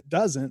doing. And if it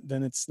doesn't,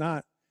 then it's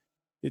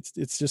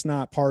just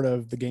not part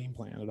of the game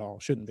plan at all.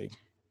 Shouldn't be.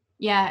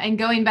 Yeah. And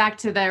going back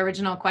to the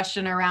original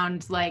question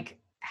around like,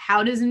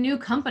 how does a new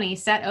company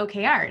set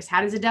OKRs?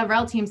 How does a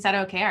DevRel team set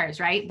OKRs,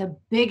 right? The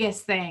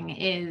biggest thing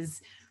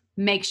is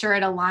make sure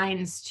it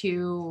aligns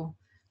to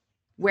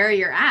where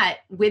you're at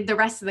with the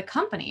rest of the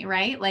company,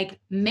 right? Like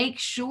make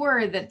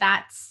sure that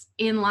that's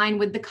in line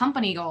with the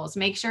company goals,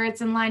 make sure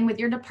it's in line with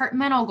your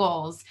departmental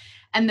goals.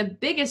 And the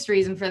biggest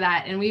reason for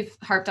that, and we've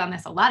harped on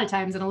this a lot of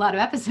times in a lot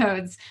of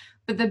episodes,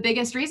 but the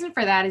biggest reason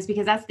for that is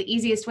because that's the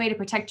easiest way to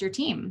protect your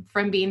team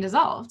from being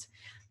dissolved.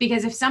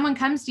 Because if someone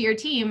comes to your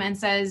team and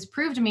says,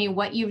 prove to me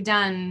what you've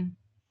done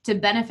to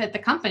benefit the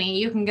company,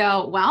 you can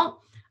go,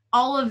 well,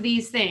 all of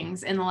these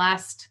things in the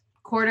last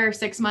quarter,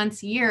 6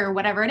 months, year,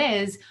 whatever it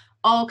is,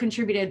 all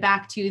contributed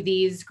back to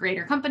these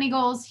greater company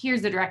goals.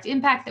 Here's the direct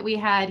impact that we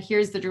had.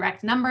 Here's the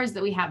direct numbers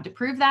that we have to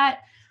prove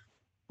that.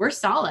 We're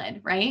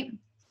solid, right?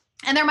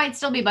 And there might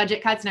still be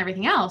budget cuts and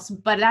everything else,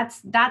 but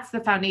that's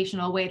the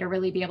foundational way to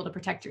really be able to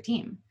protect your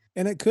team.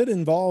 And it could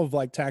involve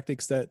like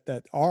tactics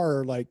that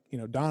are like,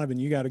 Donovan,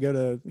 you got to go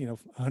to,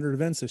 100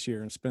 events this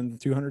year and spend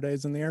 200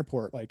 days in the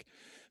airport. Like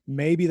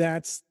maybe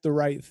that's the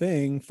right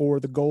thing for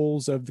the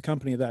goals of the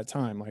company at that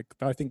time. Like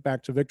I think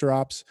back to Victor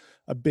Ops,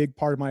 a big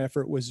part of my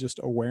effort was just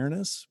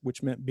awareness,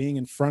 which meant being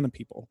in front of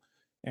people.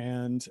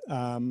 And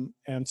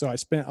so I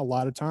spent a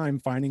lot of time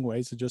finding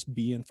ways to just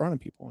be in front of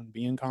people and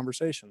be in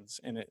conversations.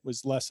 And it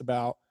was less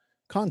about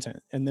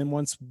content. And then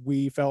once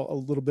we felt a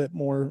little bit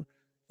more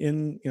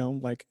in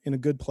a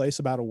good place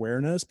about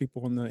awareness,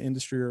 people in the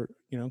industry are,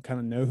 kind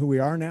of know who we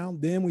are now,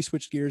 then we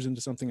switch gears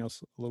into something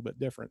else a little bit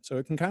different. So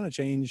it can kind of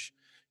change,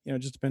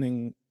 just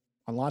depending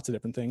on lots of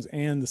different things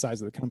and the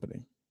size of the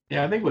company.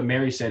 Yeah, I think what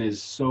Mary said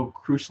is so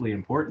crucially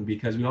important,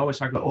 because we always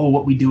talk about,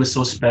 what we do is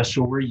so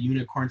special. We're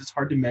unicorns. It's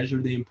hard to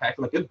measure the impact.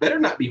 Like, it better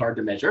not be hard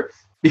to measure,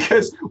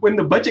 because when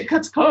the budget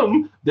cuts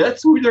come,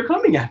 that's who they're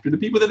coming after. The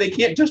people that they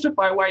can't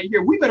justify why you're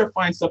here. We better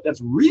find stuff that's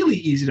really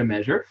easy to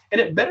measure,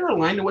 and it better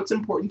align to what's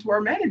important to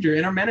our manager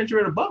and our manager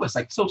and above us.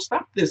 Like, so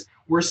stop this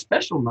we're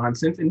special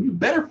nonsense, and you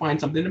better find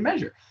something to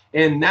measure.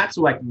 And that's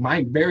like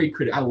my very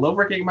critical. I love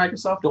working at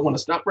Microsoft, don't want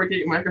to stop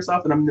working at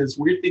Microsoft. And I'm in this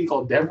weird thing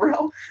called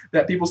DevRel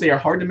that people say are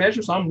hard to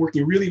measure. So I'm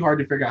working really hard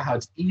to figure out how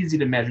it's easy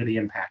to measure the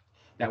impact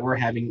that we're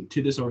having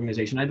to this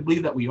organization. I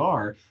believe that we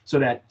are, so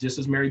that, just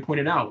as Mary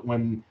pointed out,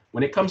 when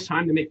it comes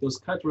time to make those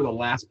cuts, we're the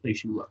last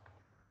place you look.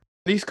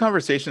 These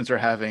conversations are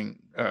happening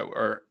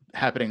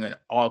in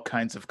all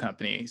kinds of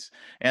companies.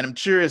 And I'm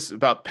curious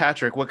about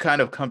Patrick,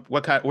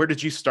 where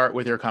did you start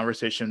with your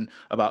conversation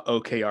about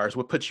OKRs?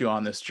 What put you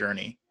on this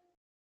journey?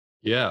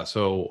 Yeah,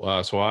 so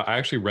I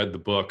actually read the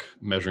book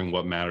Measuring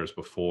What Matters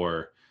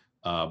before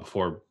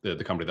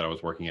the company that I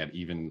was working at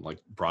even like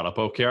brought up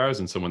OKRs.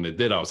 And so when they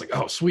did, I was like,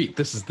 oh, sweet,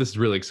 this is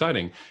really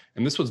exciting.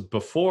 And this was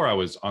before I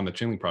was on the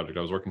Chainlink project.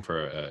 I was working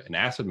for an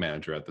asset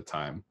manager at the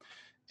time,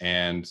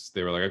 and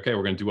they were like, okay,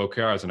 we're going to do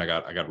OKRs, and I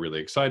got really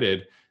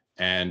excited.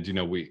 And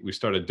we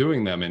started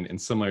doing them,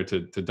 and similar to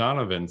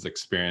Donovan's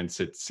experience,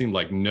 it seemed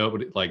like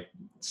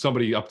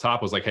somebody up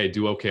top was like, hey,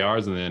 do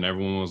OKRs, and then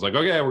everyone was like,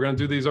 okay, we're going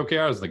to do these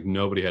OKRs. Like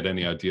nobody had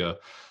any idea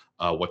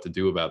what to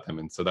do about them.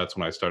 And so that's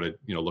when I started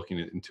looking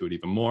into it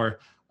even more.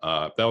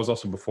 That was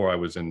also before I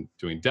was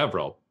doing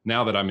DevRel.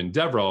 Now that I'm in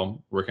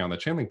DevRel working on the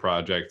Chainlink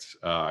project,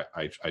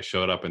 I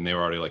showed up and they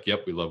were already like,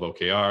 yep, we love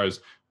OKRs,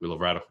 we love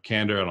radical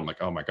candor. And I'm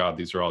like, oh my God,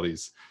 these are all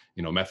these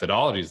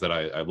methodologies that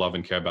I love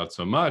and care about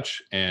so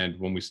much. And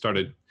when we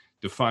started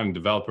defining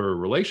developer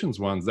relations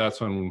ones,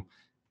 that's when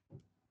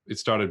it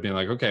started being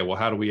like, okay, well,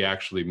 how do we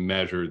actually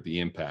measure the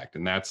impact?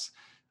 And that's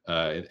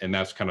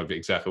kind of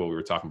exactly what we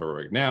were talking about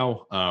right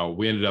now.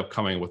 We ended up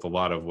coming with a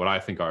lot of what I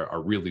think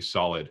are really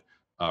solid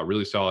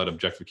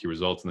objective key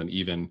results. And then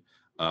even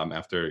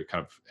after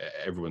kind of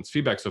everyone's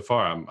feedback so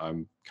far, I'm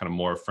kind of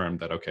more affirmed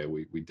that, okay,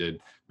 we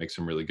did make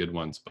some really good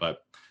ones.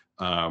 But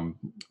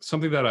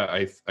something that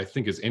I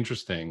think is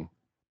interesting,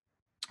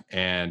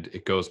 and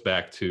it goes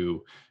back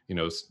to,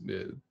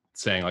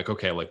 saying like,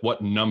 okay, like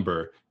what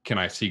number can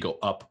I see go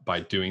up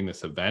by doing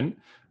this event?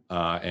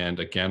 And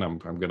again, I'm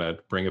going to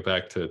bring it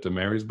back to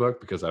Mary's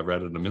book because I've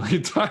read it a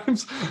million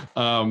times.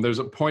 There's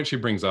a point she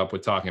brings up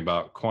with talking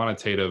about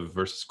quantitative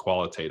versus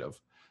qualitative.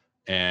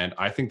 And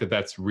I think that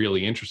that's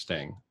really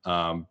interesting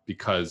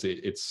because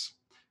it's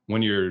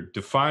when you're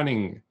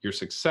defining your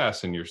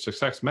success and your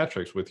success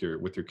metrics with your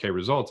K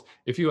results,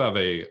 if you have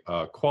a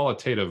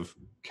qualitative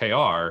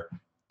KR,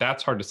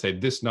 that's hard to say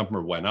this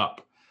number went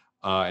up.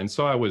 And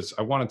so I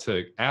wanted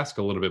to ask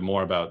a little bit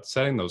more about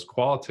setting those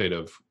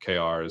qualitative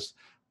KRs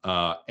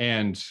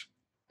and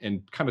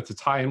kind of to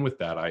tie in with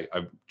that, I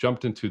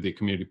jumped into the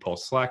Community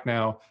Pulse Slack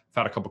now. I've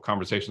had a couple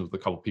conversations with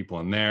a couple people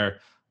in there.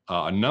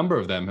 A number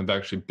of them have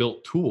actually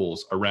built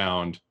tools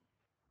around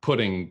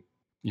putting,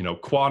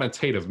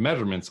 quantitative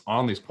measurements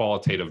on these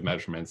qualitative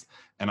measurements.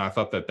 And I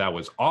thought that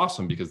was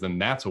awesome because then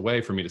that's a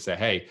way for me to say,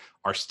 hey,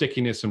 our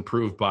stickiness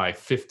improved by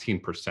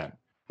 15%,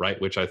 right?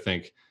 Which I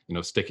think,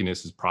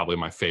 stickiness is probably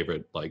my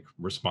favorite, like,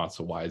 response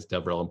to why is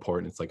DevRel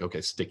important. It's like, okay,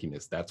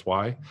 stickiness, that's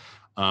why.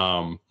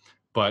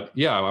 But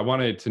yeah, I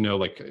wanted to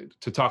know,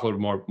 to talk a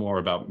little more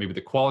about maybe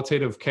the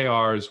qualitative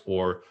KRs,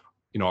 or,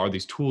 are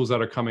these tools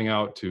that are coming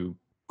out to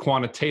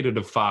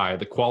quantitativify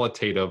the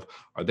qualitative,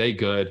 are they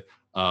good?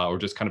 Or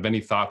just kind of any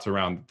thoughts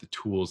around the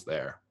tools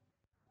there?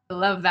 I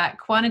love that.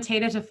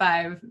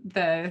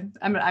 Quantitativify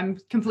I'm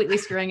completely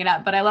screwing it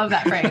up, but I love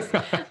that phrase.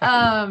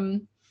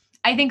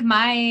 I think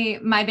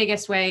my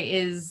biggest way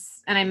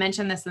is, and I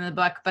mentioned this in the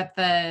book, but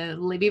the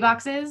Libby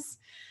boxes,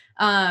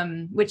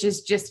 which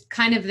is just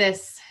kind of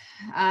this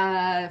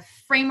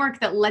framework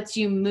that lets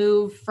you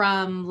move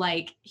from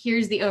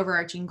here's the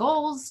overarching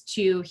goals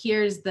to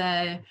here's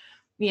the,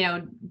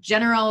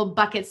 general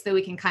buckets that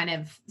we can kind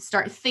of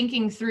start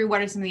thinking through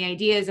what are some of the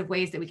ideas of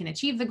ways that we can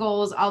achieve the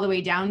goals, all the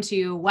way down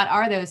to what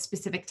are those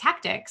specific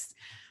tactics.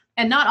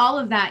 And not all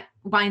of that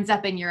winds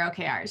up in your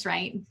OKRs,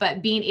 right?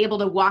 But being able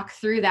to walk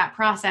through that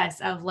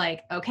process of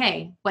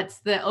okay, what's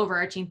the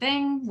overarching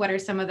thing? What are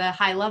some of the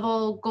high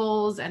level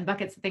goals and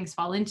buckets that things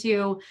fall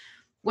into?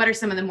 What are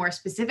some of the more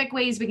specific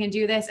ways we can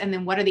do this? And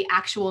then what are the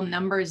actual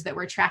numbers that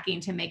we're tracking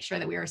to make sure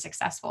that we are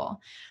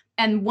successful?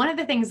 And one of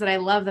the things that I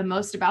love the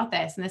most about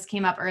this, and this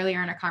came up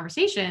earlier in our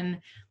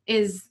conversation,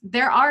 is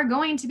there are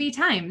going to be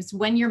times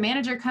when your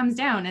manager comes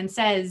down and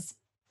says,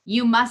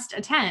 you must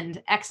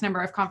attend X number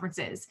of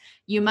conferences.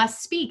 You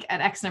must speak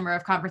at X number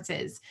of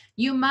conferences.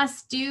 You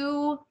must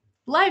do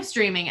live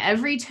streaming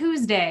every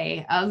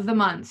Tuesday of the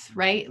month,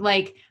 right?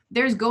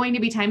 There's going to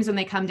be times when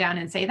they come down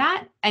and say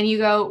that, and you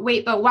go,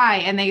 wait, but why?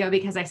 And they go,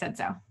 because I said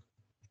so.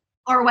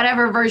 Or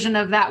whatever version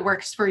of that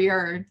works for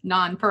your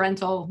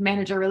non-parental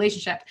manager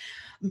relationship.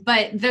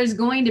 But there's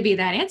going to be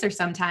that answer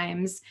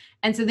sometimes.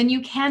 And so then you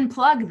can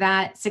plug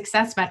that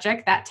success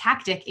metric, that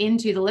tactic,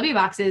 into the Libby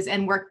boxes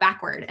and work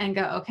backward and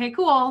go, okay,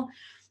 cool.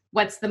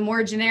 What's the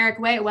more generic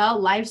way? Well,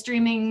 live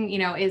streaming,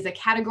 is a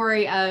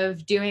category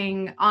of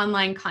doing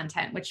online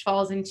content, which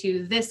falls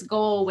into this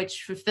goal,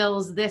 which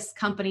fulfills this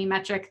company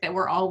metric that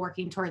we're all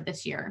working toward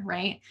this year,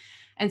 right?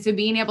 And so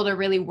being able to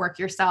really work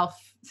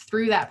yourself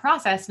through that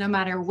process, no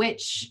matter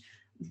which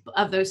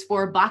of those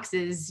 4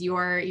 boxes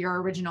your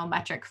original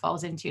metric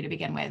falls into to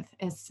begin with,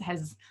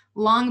 has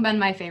long been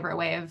my favorite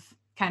way of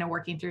kind of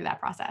working through that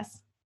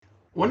process.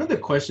 One of the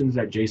questions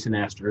that Jason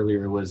asked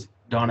earlier was,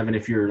 Donovan,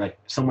 if you're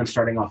someone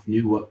starting off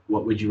new,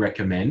 what would you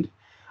recommend?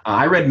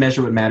 I read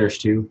Measure What Matters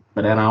too,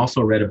 but then I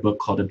also read a book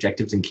called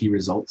Objectives and Key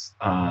Results,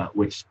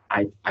 which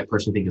I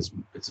personally think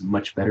it's a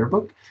much better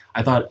book.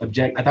 I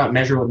thought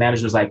Measure What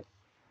Matters was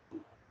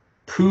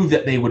prove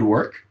that they would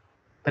work,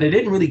 but it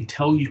didn't really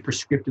tell you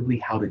prescriptively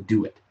how to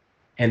do it.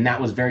 And that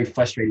was very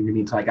frustrating to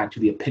me until I got to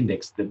the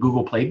appendix. The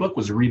Google Playbook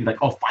was really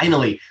oh,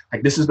 finally,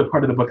 this is the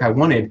part of the book I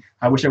wanted.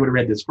 I wish I would have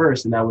read this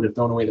first, and I would have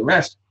thrown away the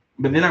rest.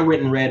 But then I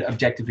went and read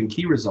Objective and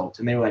Key Results,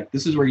 and they were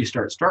this is where you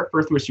start. Start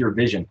first with your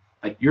vision.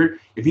 If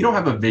you don't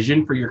have a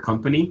vision for your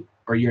company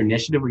or your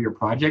initiative or your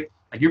project,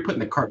 you're putting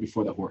the cart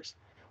before the horse.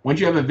 Once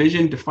you have a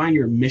vision, define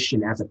your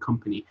mission as a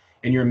company.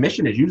 And your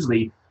mission is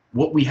usually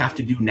what we have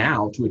to do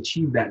now to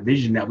achieve that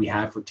vision that we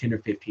have for 10 or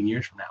 15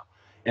 years from now.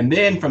 And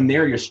then from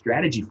there, your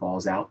strategy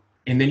falls out.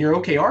 And then your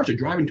OKRs are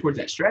driving towards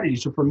that strategy.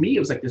 So for me, it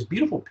was this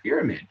beautiful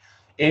pyramid.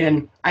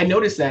 And I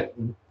noticed that,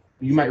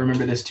 you might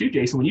remember this too,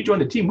 Jason, when you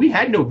joined the team, we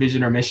had no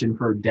vision or mission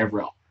for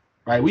DevRel,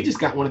 right? We just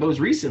got one of those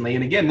recently.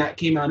 And again, that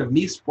came out of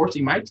me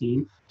forcing my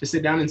team to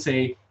sit down and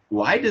say,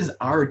 why does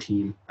our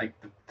team,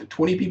 the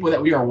 20 people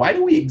that we are, why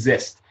do we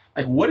exist?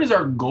 What is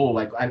our goal?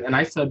 And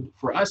I said,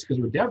 for us,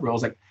 because we're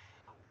DevRel,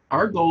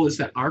 Our goal is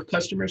that our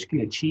customers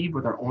can achieve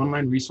with our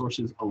online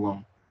resources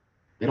alone.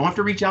 They don't have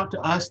to reach out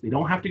to us. They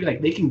don't have to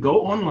they can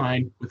go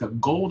online with a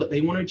goal that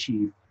they want to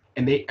achieve,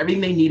 and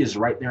everything they need is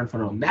right there in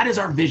front of them. That is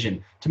our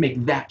vision to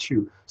make that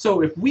true.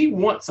 So if we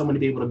want someone to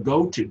be able to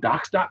go to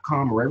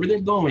docs.com, wherever they're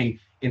going,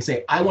 and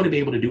say, I want to be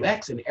able to do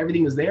X, and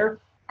everything is there,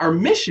 our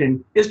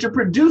mission is to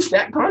produce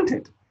that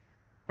content,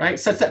 right?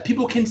 Such that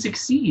people can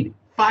succeed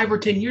 5 or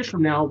 10 years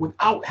from now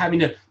without having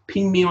to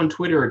ping me on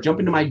Twitter or jump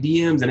into my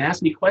DMs and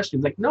ask me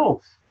questions. Like,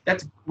 no,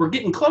 we're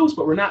getting close,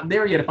 but we're not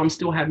there yet if I'm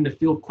still having to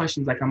field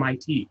questions like I'm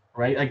IT,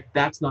 right? Like,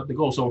 that's not the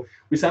goal. So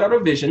we set out a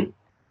vision.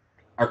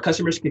 Our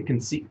customers can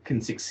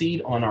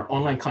succeed on our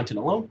online content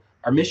alone.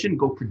 Our mission,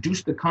 go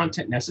produce the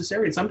content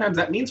necessary. And sometimes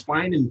that means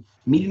flying and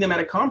meeting them at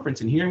a conference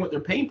and hearing what their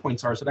pain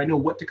points are so that I know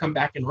what to come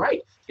back and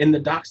write in the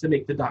docs to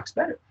make the docs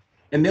better.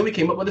 And then we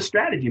came up with a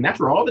strategy, and that's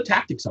where all the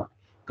tactics are.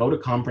 Go to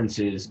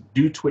conferences,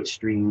 do Twitch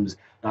streams,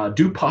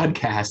 do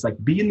podcasts,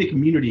 like be in the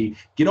community,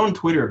 get on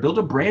Twitter, build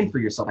a brand for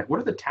yourself. Like, what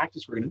are the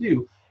tactics we're going to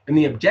do? And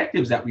the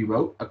objectives that we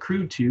wrote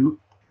accrued to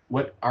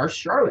what our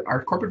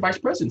corporate vice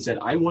president said.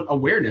 I want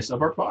awareness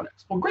of our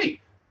products. Well, great.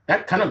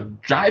 That kind of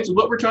jives with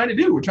what we're trying to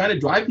do. We're trying to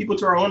drive people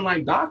to our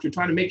online docs. We're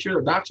trying to make sure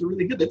the docs are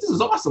really good. This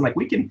is awesome. Like,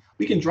 we can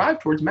drive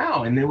towards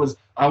MAU. And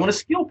I want to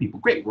skill people.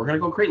 Great. We're going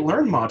to go create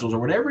learn modules or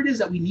whatever it is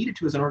that we needed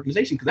to as an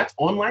organization, because that's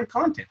online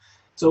content.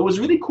 So it was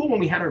really cool when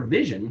we had our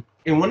vision.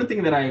 And one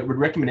thing that I would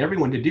recommend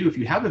everyone to do if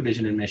you have a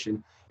vision and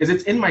mission is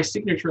it's in my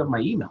signature of my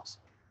emails.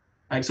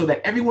 Right? So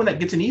that everyone that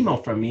gets an email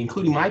from me,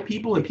 including my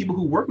people and people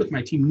who work with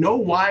my team, know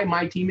why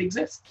my team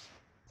exists.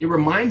 It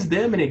reminds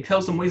them and it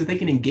tells them ways that they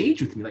can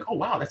engage with me. Like, oh,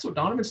 wow, that's what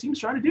Donovan's team's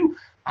trying to do.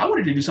 I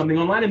wanted to do something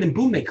online, and then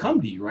boom, they come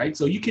to you, right?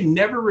 So you can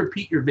never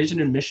repeat your vision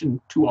and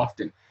mission too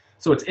often.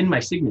 So it's in my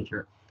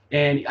signature.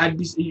 And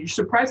you're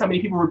surprised how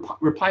many people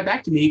reply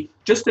back to me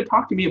just to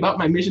talk to me about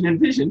my mission and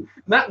vision,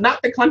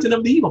 not the content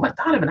of the email. But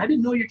Donovan, I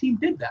didn't know your team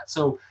did that.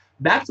 So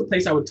that's the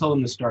place I would tell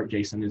them to start,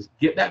 Jason, is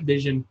get that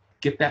vision,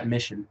 get that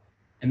mission.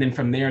 And then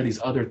from there,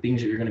 these other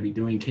things that you're going to be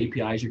doing,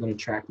 KPIs you're going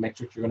to track,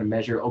 metrics you're going to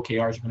measure, OKRs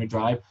you're going to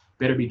drive,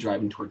 better be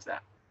driving towards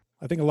that.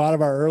 I think a lot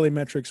of our early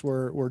metrics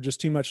were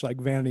just too much like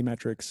vanity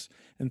metrics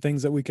and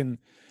things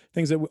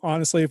that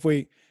honestly, if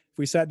we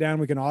sat down,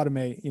 we can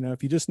automate.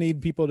 If you just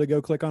need people to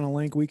go click on a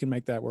link, we can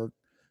make that work.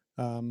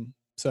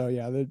 So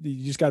yeah,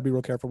 you just got to be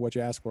real careful what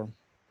you ask for.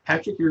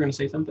 Patrick, you were going to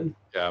say something?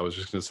 Yeah, I was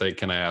just going to say,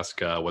 can I ask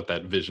what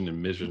that vision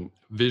and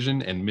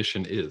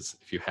mission is,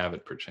 if you have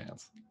it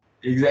perchance?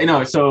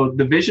 Exactly. So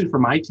the vision for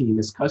my team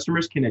is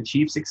customers can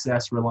achieve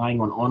success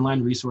relying on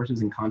online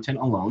resources and content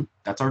alone.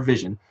 That's our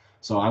vision.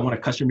 So I want a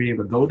customer to be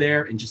able to go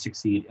there and just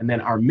succeed. And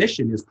then our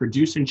mission is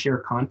produce and share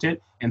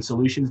content and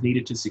solutions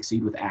needed to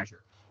succeed with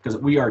Azure, because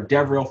we are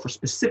DevRel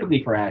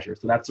specifically for Azure.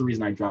 So that's the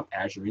reason I dropped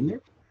Azure in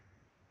there.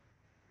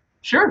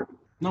 Sure.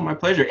 No, my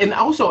pleasure. And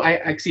also,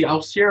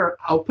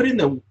 I'll put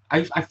in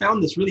I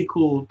found this really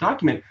cool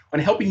document on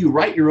helping you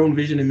write your own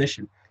vision and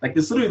mission. Like,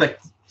 this literally, like,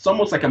 it's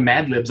almost like a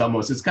Mad Libs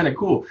almost. It's kind of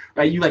cool,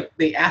 right?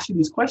 They ask you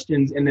these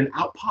questions, and then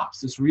out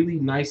pops this really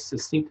nice,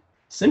 succinct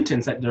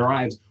sentence that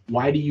derives,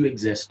 why do you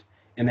exist?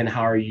 And then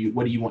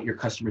what do you want your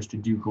customers to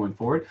do going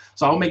forward?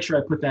 So I'll make sure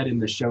I put that in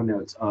the show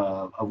notes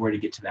of where to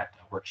get to that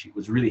worksheet. It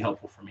was really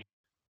helpful for me.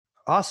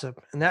 Awesome.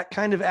 And that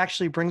kind of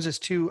actually brings us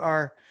to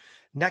our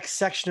next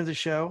section of the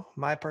show,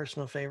 my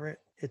personal favorite.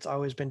 It's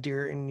always been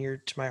dear and near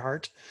to my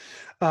heart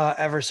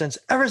ever since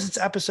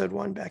episode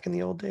 1 back in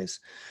the old days.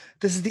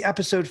 This is the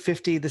episode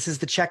 50. This is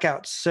the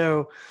checkouts.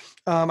 So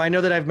I know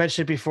that I've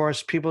mentioned it before.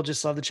 So people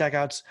just love the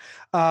checkouts.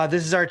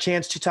 This is our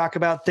chance to talk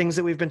about things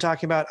that we've been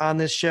talking about on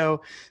this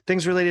show,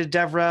 things related to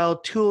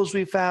DevRel, tools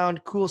we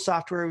found, cool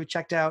software we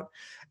checked out,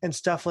 and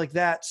stuff like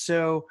that.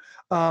 So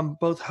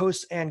both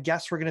hosts and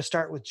guests, we're going to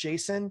start with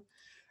Jason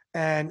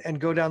and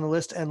go down the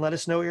list and let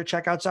us know what your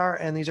checkouts are.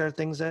 And these are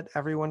things that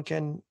everyone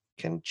can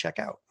check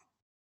out.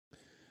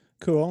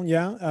 Cool.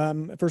 Yeah.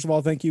 First of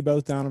all, thank you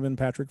both, Donovan and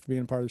Patrick, for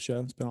being a part of the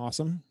show. It's been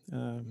awesome.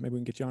 Maybe we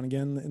can get you on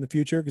again in the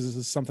future, because this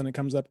is something that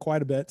comes up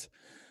quite a bit.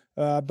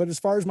 But as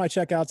far as my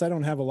checkouts, I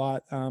don't have a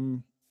lot.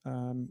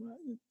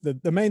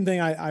 The main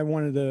thing I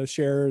wanted to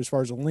share as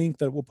far as a link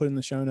that we'll put in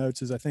the show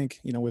notes is, I think,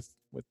 with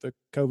the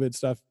COVID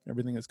stuff,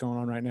 everything that's going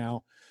on right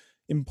now,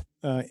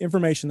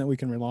 information that we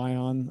can rely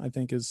on, I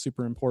think, is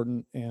super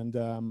important.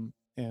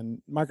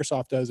 And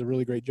Microsoft does a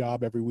really great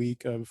job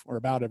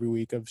about every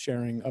week of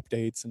sharing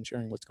updates and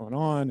sharing what's going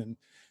on. And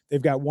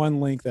they've got one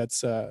link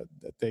that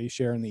they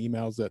share in the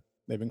emails that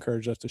they've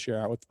encouraged us to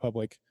share out with the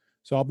public.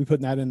 So I'll be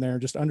putting that in there,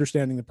 just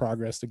understanding the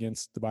progress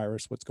against the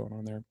virus, what's going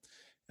on there.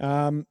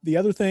 The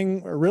other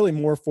thing, or really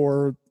more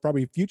for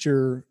probably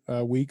future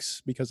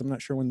weeks, because I'm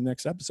not sure when the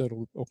next episode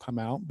will come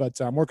out,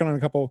 but I'm working on a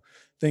couple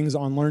things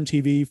on Learn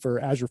TV for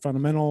Azure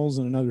Fundamentals,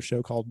 and another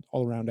show called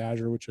All Around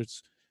Azure, which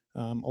is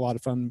a lot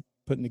of fun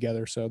putting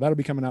together. So that'll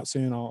be coming out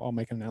soon. I'll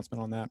make an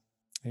announcement on that.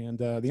 And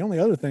the only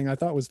other thing I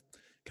thought was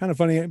kind of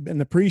funny, in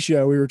the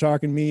pre-show, we were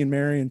talking, me and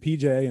Mary and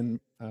PJ, and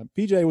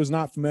PJ was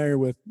not familiar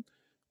with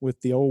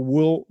the old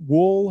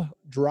wool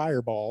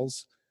dryer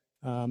balls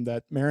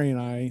that Mary and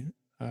I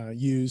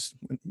use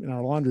in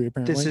our laundry.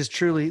 Apparently,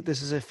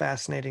 This is a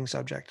fascinating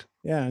subject.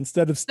 Yeah,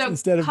 instead of So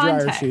dryer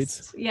context,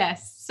 sheets.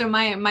 Yes. So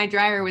my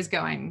dryer was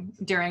going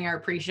during our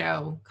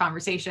pre-show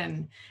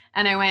conversation,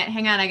 and I went,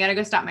 hang on, I got to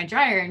go stop my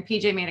dryer. And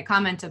PJ made a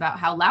comment about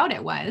how loud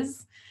it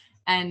was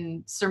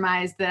and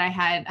surmised that I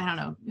had, I don't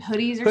know,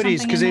 hoodies or something.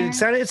 Because it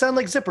sounded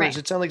like zippers. Right.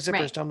 It sounded like zippers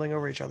Right. tumbling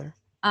over each other.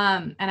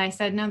 And I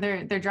said, no,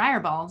 they're dryer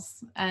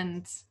balls.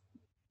 And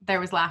there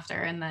was laughter.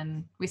 And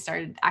then we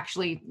started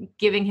actually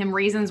giving him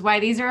reasons why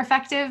these are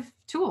effective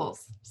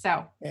tools.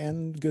 So,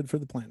 And good for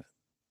the planet.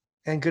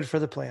 And good for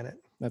the planet.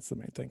 That's the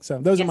main thing. So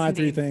those are Yes, my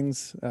three indeed.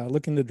 things.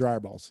 Look into dryer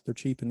balls. They're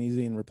cheap and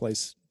easy and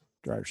replace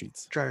dryer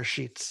sheets. Dryer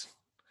sheets.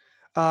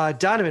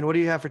 Donovan, what do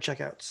you have for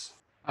checkouts?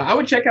 I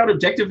would check out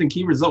Objective and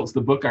Key Results,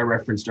 the book I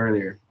referenced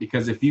earlier,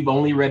 because if you've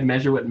only read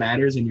Measure What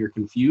Matters and you're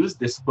confused,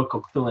 this book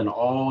will fill in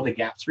all the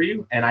gaps for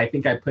you. And I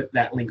think I put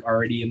that link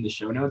already in the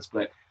show notes,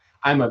 but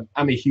I'm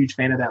a huge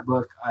fan of that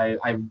book.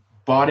 I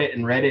bought it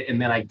and read it,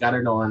 and then I got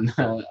it on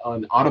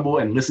Audible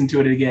and listened to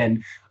it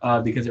again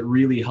because it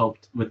really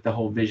helped with the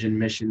whole vision,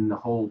 mission, the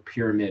whole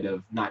pyramid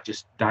of not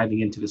just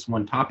diving into this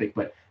one topic,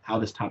 but how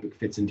this topic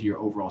fits into your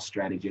overall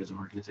strategy as an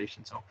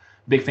organization. So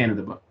big fan of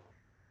the book.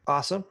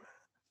 Awesome.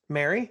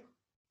 Mary?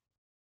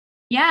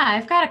 yeah,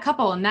 I've got a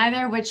couple,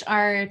 neither of which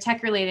are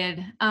tech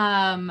related.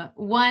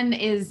 One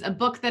is a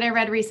book that I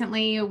read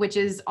recently, which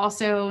is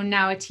also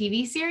now a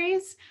TV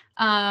series.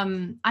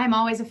 I'm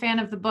always a fan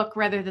of the book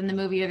rather than the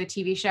movie or the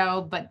TV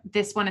show, but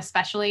this one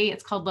especially,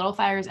 it's called Little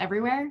Fires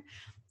Everywhere.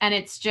 And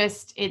it's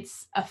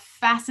a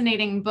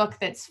fascinating book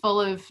that's full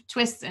of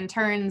twists and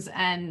turns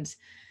and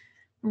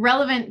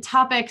relevant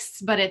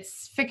topics, but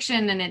it's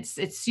fiction and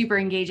it's super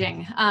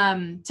engaging.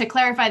 To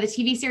clarify, the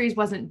TV series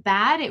wasn't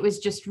bad. It was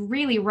just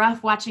really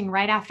rough watching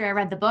right after I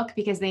read the book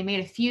because they made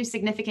a few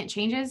significant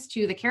changes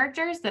to the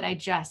characters that I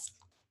just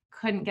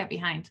couldn't get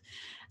behind.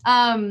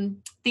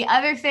 The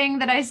other thing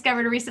that I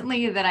discovered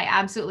recently that I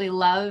absolutely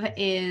love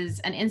is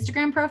an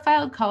Instagram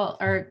profile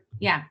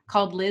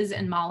called Liz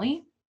and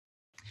Molly.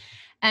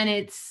 And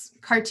it's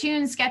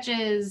cartoon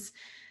sketches.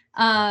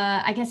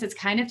 I guess it's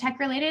kind of tech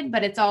related,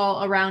 but it's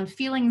all around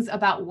feelings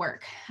about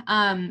work.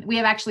 We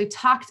have actually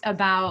talked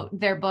about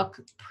their book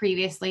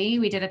previously.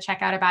 We did a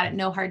checkout about it.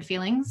 No Hard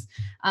Feelings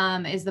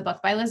is the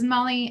book by Liz and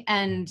Molly.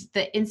 And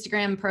the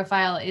Instagram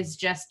profile is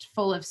just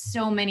full of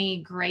so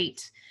many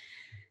great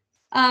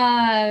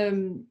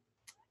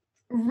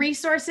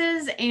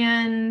resources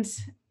and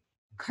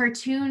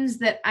cartoons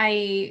that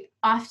I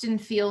often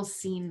feel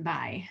seen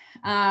by.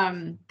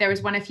 There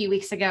was one a few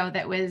weeks ago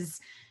that was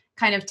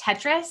kind of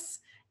Tetris.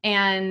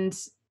 And,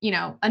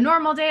 a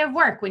normal day of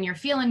work when you're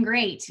feeling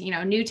great,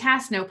 new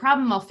task, no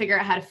problem. I'll figure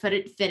out how to fit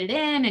it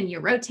in, and you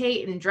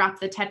rotate and drop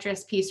the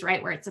Tetris piece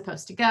right where it's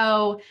supposed to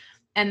go.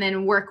 And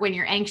then work when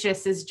you're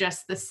anxious is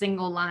just the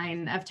single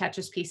line of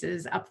Tetris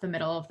pieces up the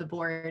middle of the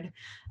board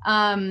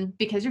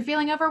because you're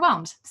feeling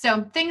overwhelmed.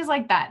 So things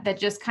like that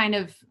just kind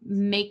of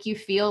make you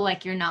feel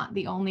like you're not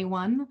the only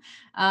one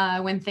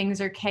when things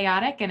are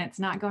chaotic and it's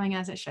not going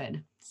as it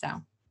should.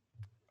 So.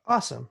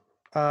 Awesome.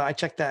 I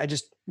checked that. I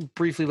just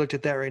briefly looked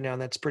at that right now,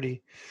 and it's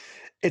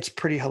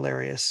pretty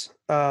hilarious.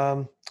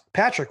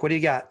 Patrick, what do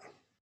you got?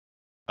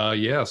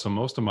 Yeah, so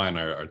most of mine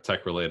are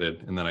tech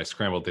related, and then I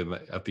scrambled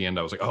at the end.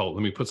 I was like, oh,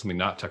 let me put something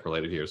not tech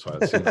related here, so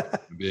I see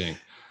what I'm being.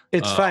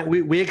 It's fine.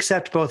 We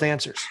accept both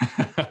answers.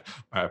 All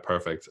right,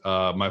 perfect.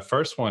 My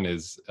first one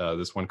is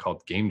this one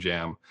called Game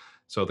Jam.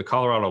 So the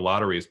Colorado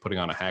Lottery is putting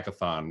on a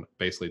hackathon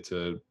basically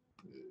to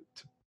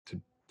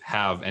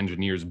have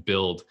engineers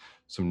build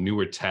some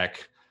newer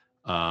tech,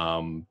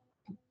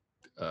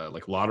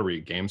 like lottery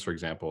games, for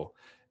example.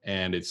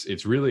 And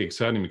it's really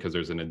exciting because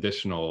there's an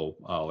additional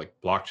like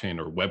blockchain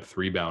or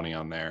Web3 bounty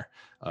on there.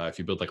 If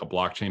you build like a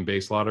blockchain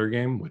based lottery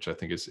game, which I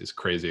think is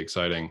crazy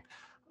exciting.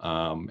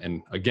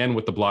 And again,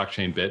 with the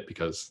blockchain bit,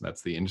 because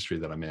that's the industry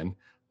that I'm in,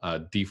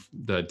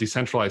 the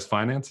decentralized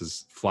finance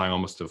is flying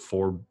almost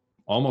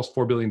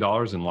 $4 billion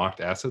in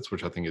locked assets,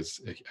 which I think is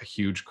a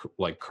huge,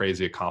 like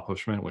crazy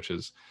accomplishment, which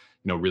is,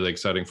 really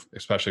exciting,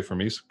 especially for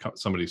me,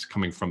 somebody's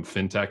coming from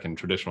fintech and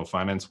traditional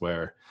finance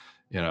where,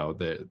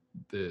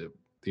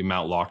 the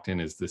amount locked in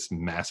is this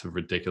massive,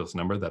 ridiculous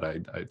number that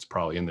it's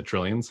probably in the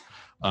trillions.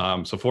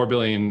 So 4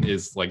 billion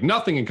is like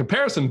nothing in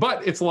comparison,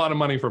 but it's a lot of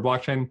money for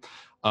blockchain.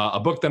 A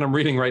book that I'm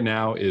reading right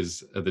now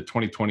is the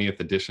 2020th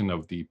edition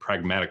of The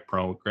Pragmatic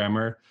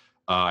Programmer.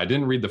 I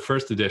didn't read the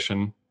first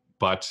edition,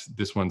 but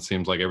this one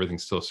seems like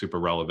everything's still super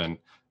relevant.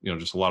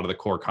 Just a lot of the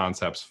core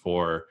concepts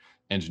for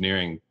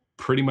engineering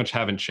pretty much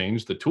haven't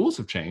changed. The tools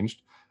have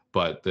changed,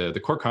 but the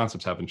core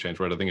concepts haven't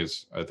changed, right? I think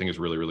is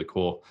really, really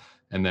cool.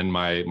 And then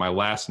my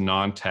last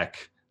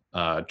non-tech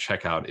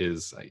checkout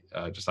is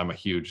I'm a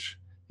huge,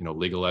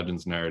 League of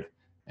Legends nerd,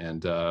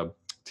 and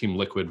Team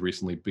Liquid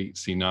recently beat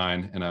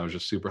C9, and I was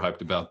just super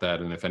hyped about that.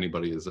 And if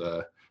anybody is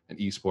an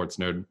esports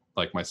nerd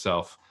like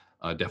myself,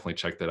 definitely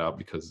check that out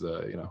because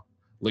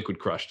Liquid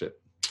crushed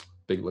it.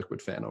 Big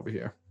Liquid fan over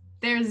here.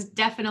 There's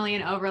definitely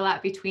an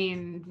overlap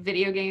between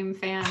video game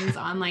fans,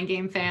 online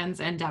game fans,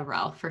 and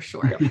DevRel for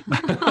sure.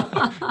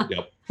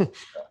 Yep.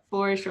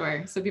 For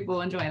sure. So people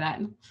will enjoy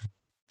that.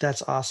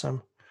 That's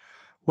awesome.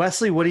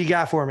 Wesley, what do you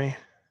got for me?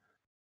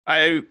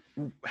 I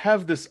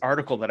have this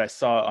article that I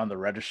saw on the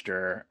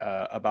Register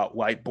about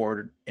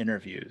whiteboard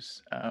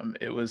interviews.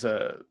 It was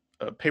a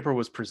paper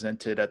was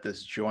presented at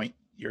this joint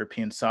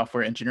European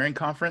Software Engineering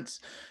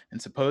Conference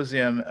and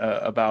Symposium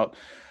about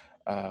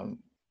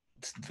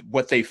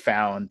what they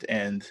found,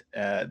 and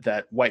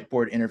that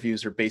whiteboard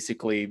interviews are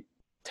basically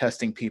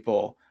testing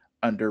people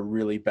under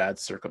really bad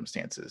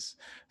circumstances.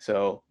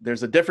 So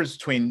there's a difference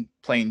between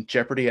playing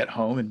Jeopardy at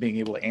home and being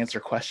able to answer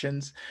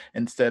questions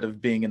instead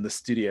of being in the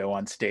studio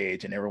on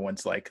stage and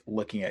everyone's like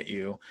looking at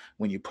you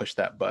when you push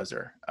that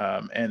buzzer.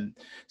 And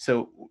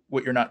so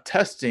what you're not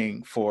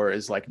testing for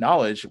is like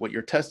knowledge. What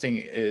you're testing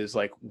is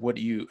like,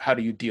 how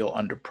do you deal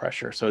under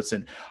pressure? So it's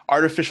an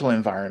artificial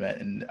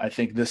environment. And I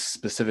think this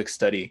specific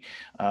study,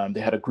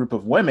 they had a group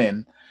of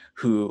women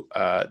who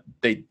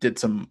they did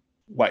some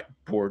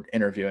whiteboard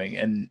interviewing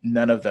and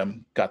none of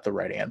them got the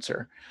right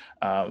answer.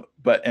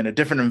 But in a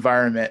different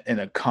environment, in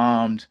a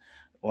calmed,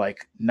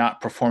 like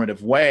not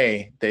performative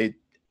way, they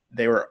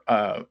were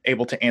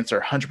able to answer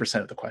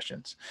 100% of the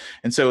questions.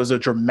 And so it was a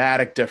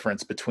dramatic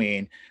difference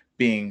between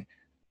being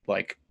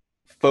like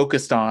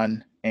focused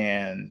on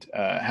and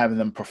having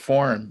them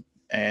perform,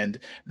 and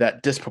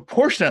that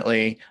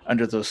disproportionately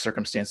under those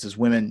circumstances,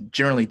 women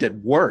generally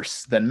did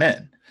worse than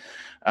men.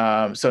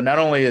 So not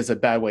only is it a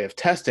bad way of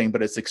testing,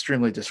 but it's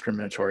extremely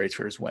discriminatory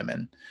towards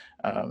women.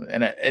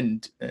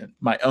 And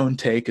my own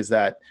take is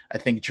that I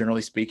think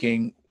generally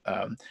speaking,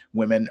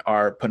 women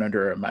are put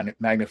under a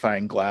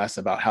magnifying glass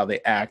about how they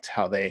act,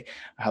 how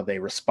they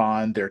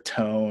respond, their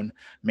tone,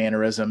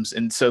 mannerisms.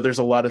 And so there's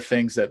a lot of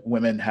things that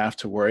women have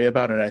to worry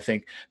about. And I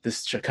think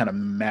this kind of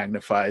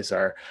magnifies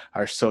our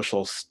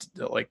social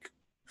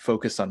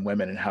focus on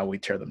women and how we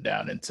tear them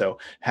down. And so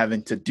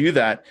having to do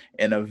that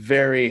in a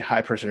very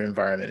high pressure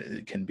environment,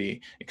 it can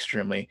be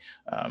extremely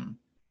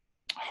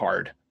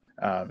hard.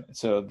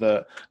 So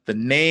the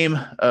name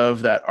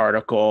of that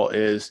article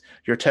is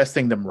 "You're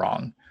Testing Them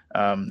Wrong."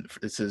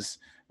 This is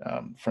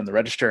from the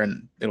Register,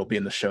 and it'll be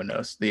in the show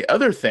notes. The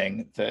other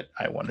thing that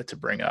I wanted to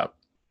bring up,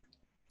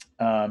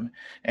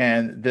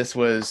 and this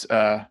was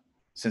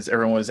since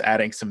everyone was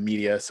adding some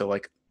media, so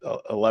like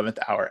 11th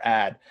hour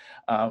ad,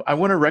 I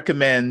want to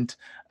recommend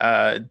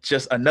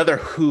just another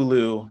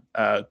Hulu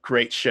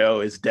great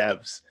show is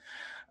Devs.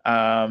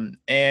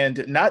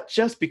 And not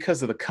just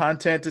because of the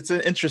content, it's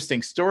an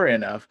interesting story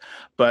enough,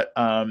 but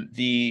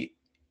the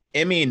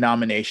Emmy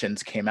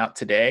nominations came out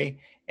today,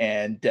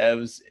 and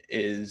Devs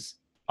is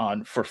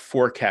on for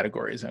 4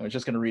 categories. And I'm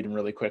just going to read them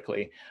really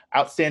quickly.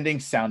 Outstanding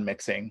sound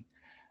mixing,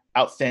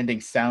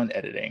 outstanding sound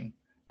editing,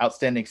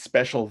 outstanding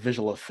special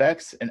visual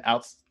effects, and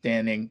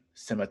outstanding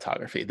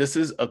cinematography. This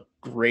is a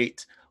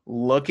great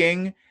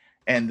looking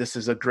and this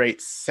is a great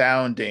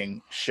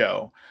sounding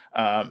show.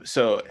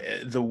 So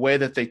the way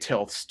that they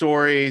tell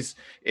stories,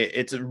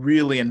 it's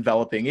really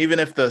enveloping, even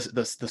if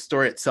the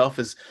story itself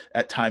is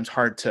at times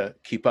hard to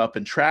keep up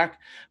and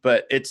track,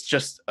 but it's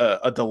just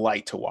a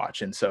delight to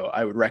watch. And so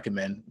I would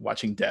recommend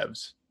watching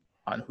Devs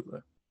on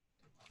Hulu.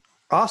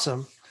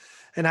 Awesome.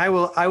 And I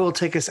will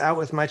take us out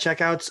with my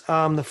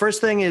checkouts. The first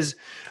thing is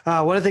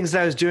one of the things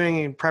that I was doing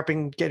in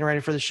prepping, getting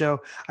ready for the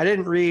show, I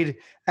didn't read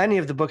any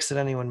of the books that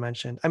anyone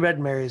mentioned. I read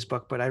Mary's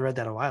book, but I read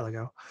that a while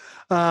ago.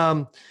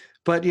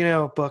 But you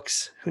know,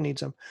 books, who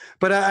needs them?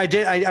 But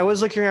I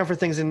was looking around for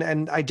things,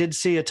 and I did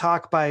see a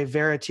talk by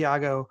Vera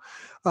Tiago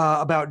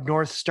about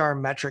North Star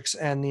metrics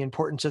and the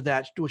importance of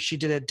that, which she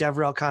did at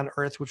DevRelCon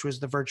Earth, which was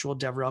the virtual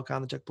DevRelCon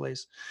that took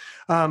place.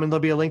 And there'll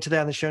be a link to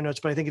that in the show notes,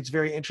 but I think it's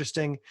very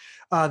interesting,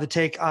 the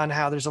take on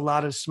how there's a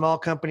lot of small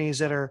companies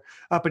that are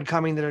up and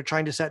coming that are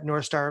trying to set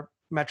North Star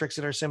metrics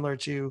that are similar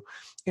to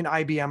an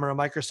IBM or a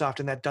Microsoft,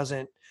 and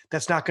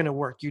that's not going to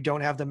work. You don't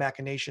have the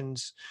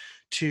machinations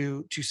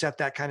to set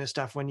that kind of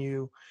stuff. When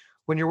you're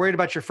worried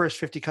about your first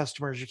 50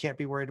 customers, you can't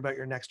be worried about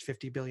your next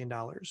 $50 billion,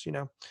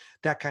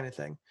 that kind of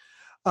thing.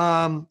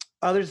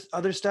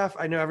 Other stuff,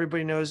 I know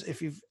everybody knows,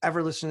 if you've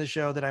ever listened to the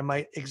show, that I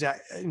might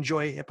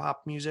enjoy hip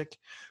hop music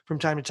from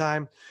time to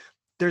time.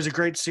 There's a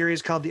great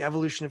series called The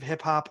Evolution of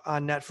Hip Hop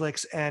on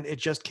Netflix, and it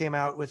just came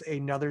out with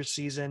another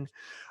season,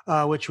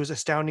 which was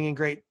astounding and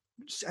great.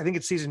 I think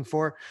it's season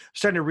 4,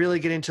 starting to really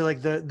get into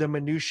like the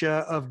minutia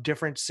of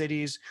different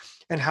cities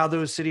and how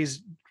those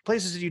cities,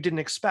 places that you didn't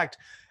expect,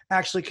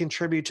 actually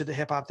contribute to the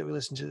hip hop that we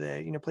listen to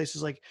today.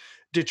 Places like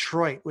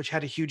Detroit, which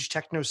had a huge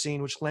techno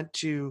scene, which lent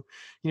to,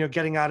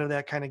 getting out of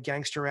that kind of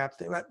gangster rap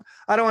thing.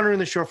 I don't want to ruin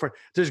the show for it.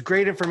 There's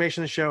great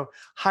information in the show,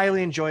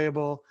 highly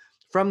enjoyable,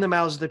 from the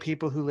mouths of the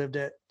people who lived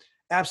it.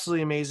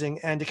 Absolutely amazing.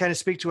 And to kind of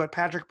speak to what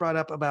Patrick brought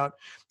up about,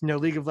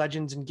 League of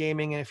Legends and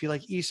gaming, and if you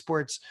like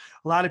esports,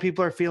 a lot of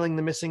people are feeling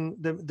the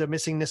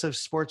missingness of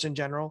sports in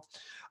general.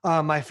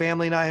 My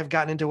family and I have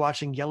gotten into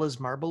watching Yella's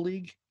Marble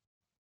League.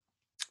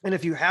 And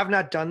if you have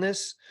not done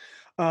this,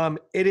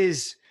 it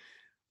is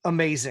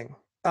amazing.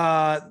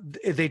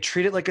 They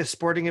treat it like a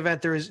sporting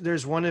event.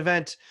 There's one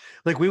event,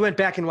 like we went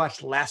back and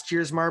watched last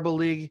year's Marble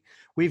League.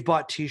 We've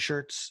bought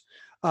t-shirts.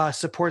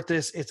 Support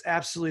this. It's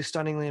absolutely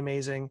stunningly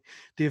amazing.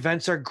 The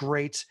events are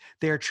great.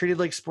 They are treated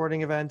like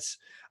sporting events.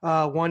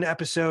 One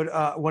episode,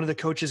 one of the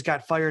coaches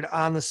got fired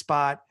on the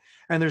spot,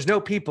 and there's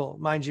no people,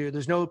 mind you.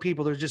 There's no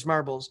people. There's just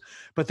marbles.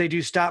 But they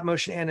do stop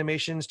motion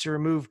animations to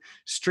remove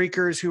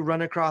streakers who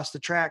run across the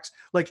tracks.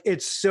 Like,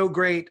 it's so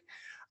great.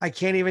 I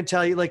can't even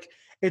tell you. Like,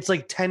 it's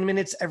like 10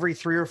 minutes every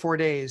 3 or 4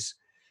 days,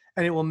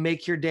 and it will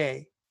make your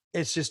day.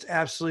 It's just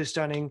absolutely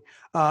stunning.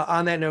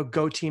 On that note,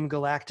 go Team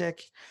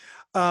Galactic.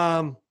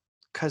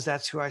 Because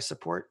that's who I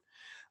support.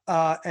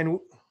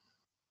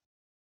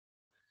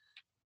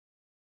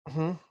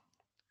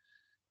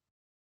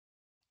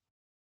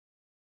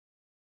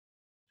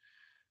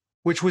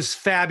 Which was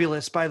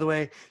fabulous, by the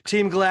way.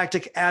 Team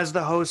Galactic, as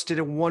the host, did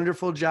a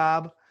wonderful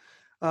job.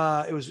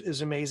 It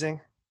was amazing.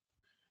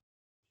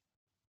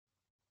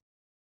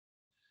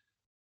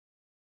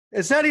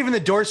 It's not even an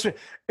endorsement.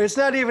 It's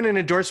not even an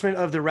endorsement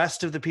of the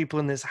rest of the people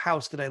in this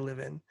house that I live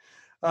in.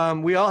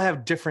 We all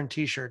have different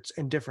T-shirts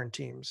and different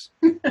teams.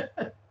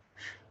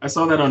 I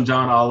saw that on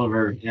John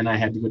Oliver, and I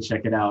had to go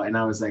check it out. And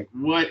I was like,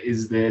 "What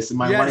is this?" And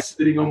my wife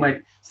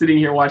sitting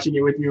here watching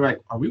it with me, like,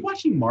 "Are we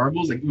watching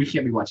marbles? Like, we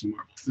can't be watching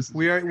marbles."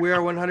 We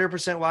are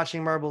 100%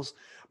 watching marbles.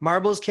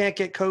 Marbles can't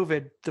get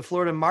COVID. The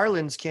Florida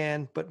Marlins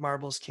can, but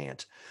marbles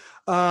can't.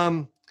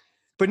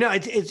 But no,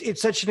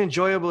 it's such an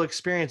enjoyable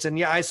experience. And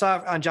yeah, I saw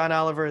it on John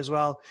Oliver as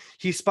well.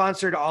 He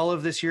sponsored all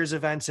of this year's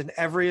events, and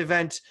every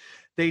event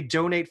they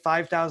donate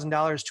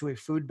 $5,000 to a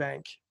food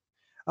bank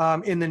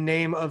in the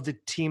name of the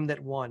team that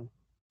won.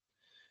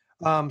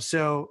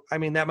 So, I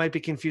mean, that might be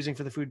confusing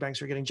for the food banks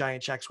who are getting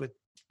giant checks with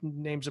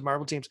names of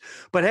marble teams,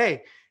 but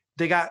hey,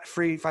 they got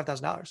free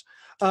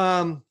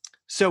 $5,000.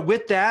 So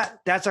with that,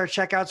 that's our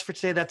checkouts for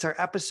today. That's our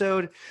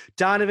episode.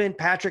 Donovan,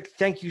 Patrick,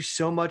 thank you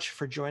so much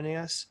for joining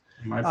us.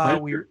 My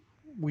pleasure.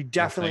 We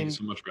definitely, thank you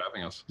so much for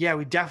having us. Yeah,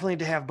 we definitely need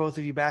to have both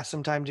of you back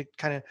sometime to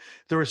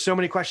there were so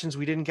many questions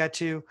we didn't get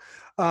to.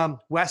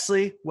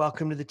 Wesley,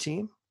 welcome to the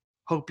team.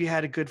 Hope you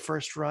had a good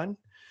first run.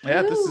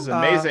 Yeah, this is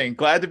amazing.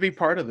 Glad to be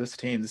part of this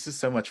team. This is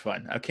so much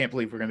fun. I can't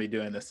believe we're going to be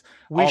doing this.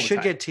 We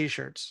should get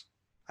T-shirts.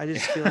 I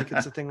just feel like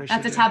it's a thing we should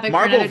do. That's a topic.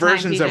 Marble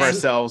versions of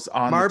ourselves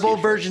on Marble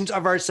versions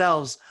of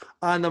ourselves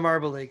on the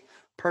Marble League.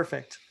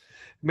 Perfect.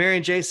 Mary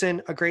and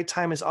Jason, a great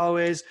time as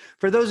always.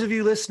 For those of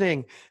you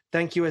listening,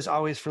 thank you as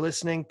always for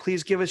listening.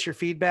 Please give us your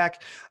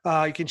feedback.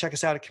 You can check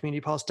us out at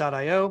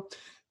communitypulse.io.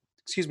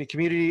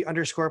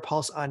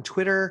 community_pulse on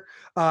Twitter.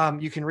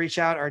 You can reach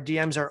out. Our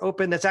DMs are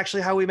open. That's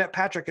actually how we met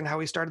Patrick and how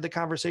we started the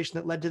conversation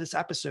that led to this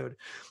episode.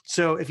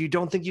 So if you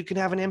don't think you can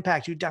have an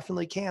impact, you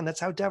definitely can.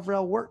 That's how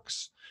DevRel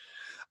works.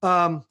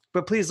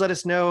 But please let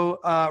us know,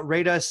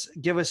 rate us,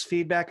 give us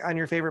feedback on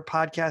your favorite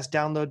podcast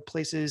download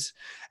places,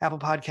 Apple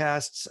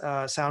Podcasts,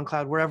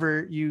 SoundCloud,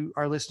 wherever you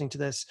are listening to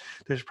this.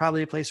 There's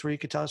probably a place where you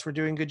could tell us we're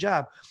doing a good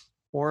job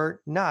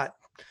or not.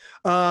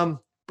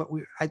 But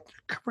we're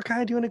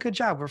kind of doing a good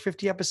job. We're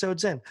 50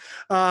 episodes in.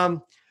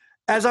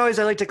 As always,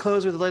 I like to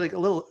close with a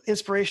little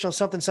inspirational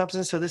something.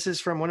 So this is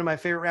from one of my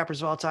favorite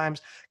rappers of all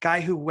times,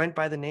 guy who went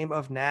by the name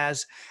of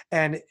Nas.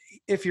 And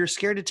if you're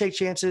scared to take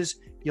chances,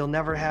 you'll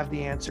never have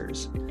the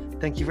answers.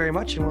 Thank you very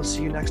much, and we'll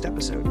see you next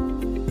episode.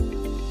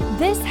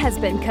 This has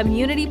been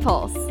Community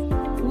Pulse.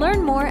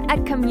 Learn more at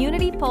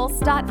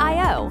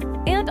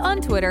communitypulse.io and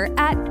on Twitter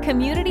at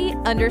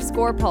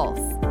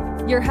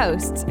community_pulse. Your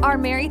hosts are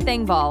Mary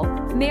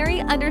Thingvall,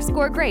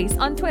 Mary_Grace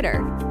on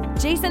Twitter,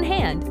 Jason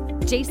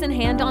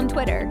Hand on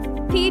Twitter,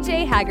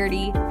 PJ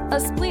Haggerty, a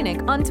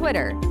Splenic on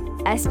Twitter,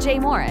 SJ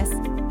Morris,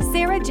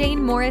 Sarah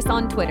Jane Morris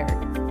on Twitter,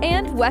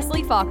 and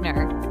Wesley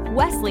Faulkner,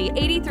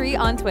 Wesley83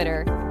 on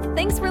Twitter.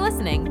 Thanks for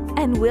listening,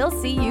 and we'll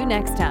see you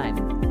next time.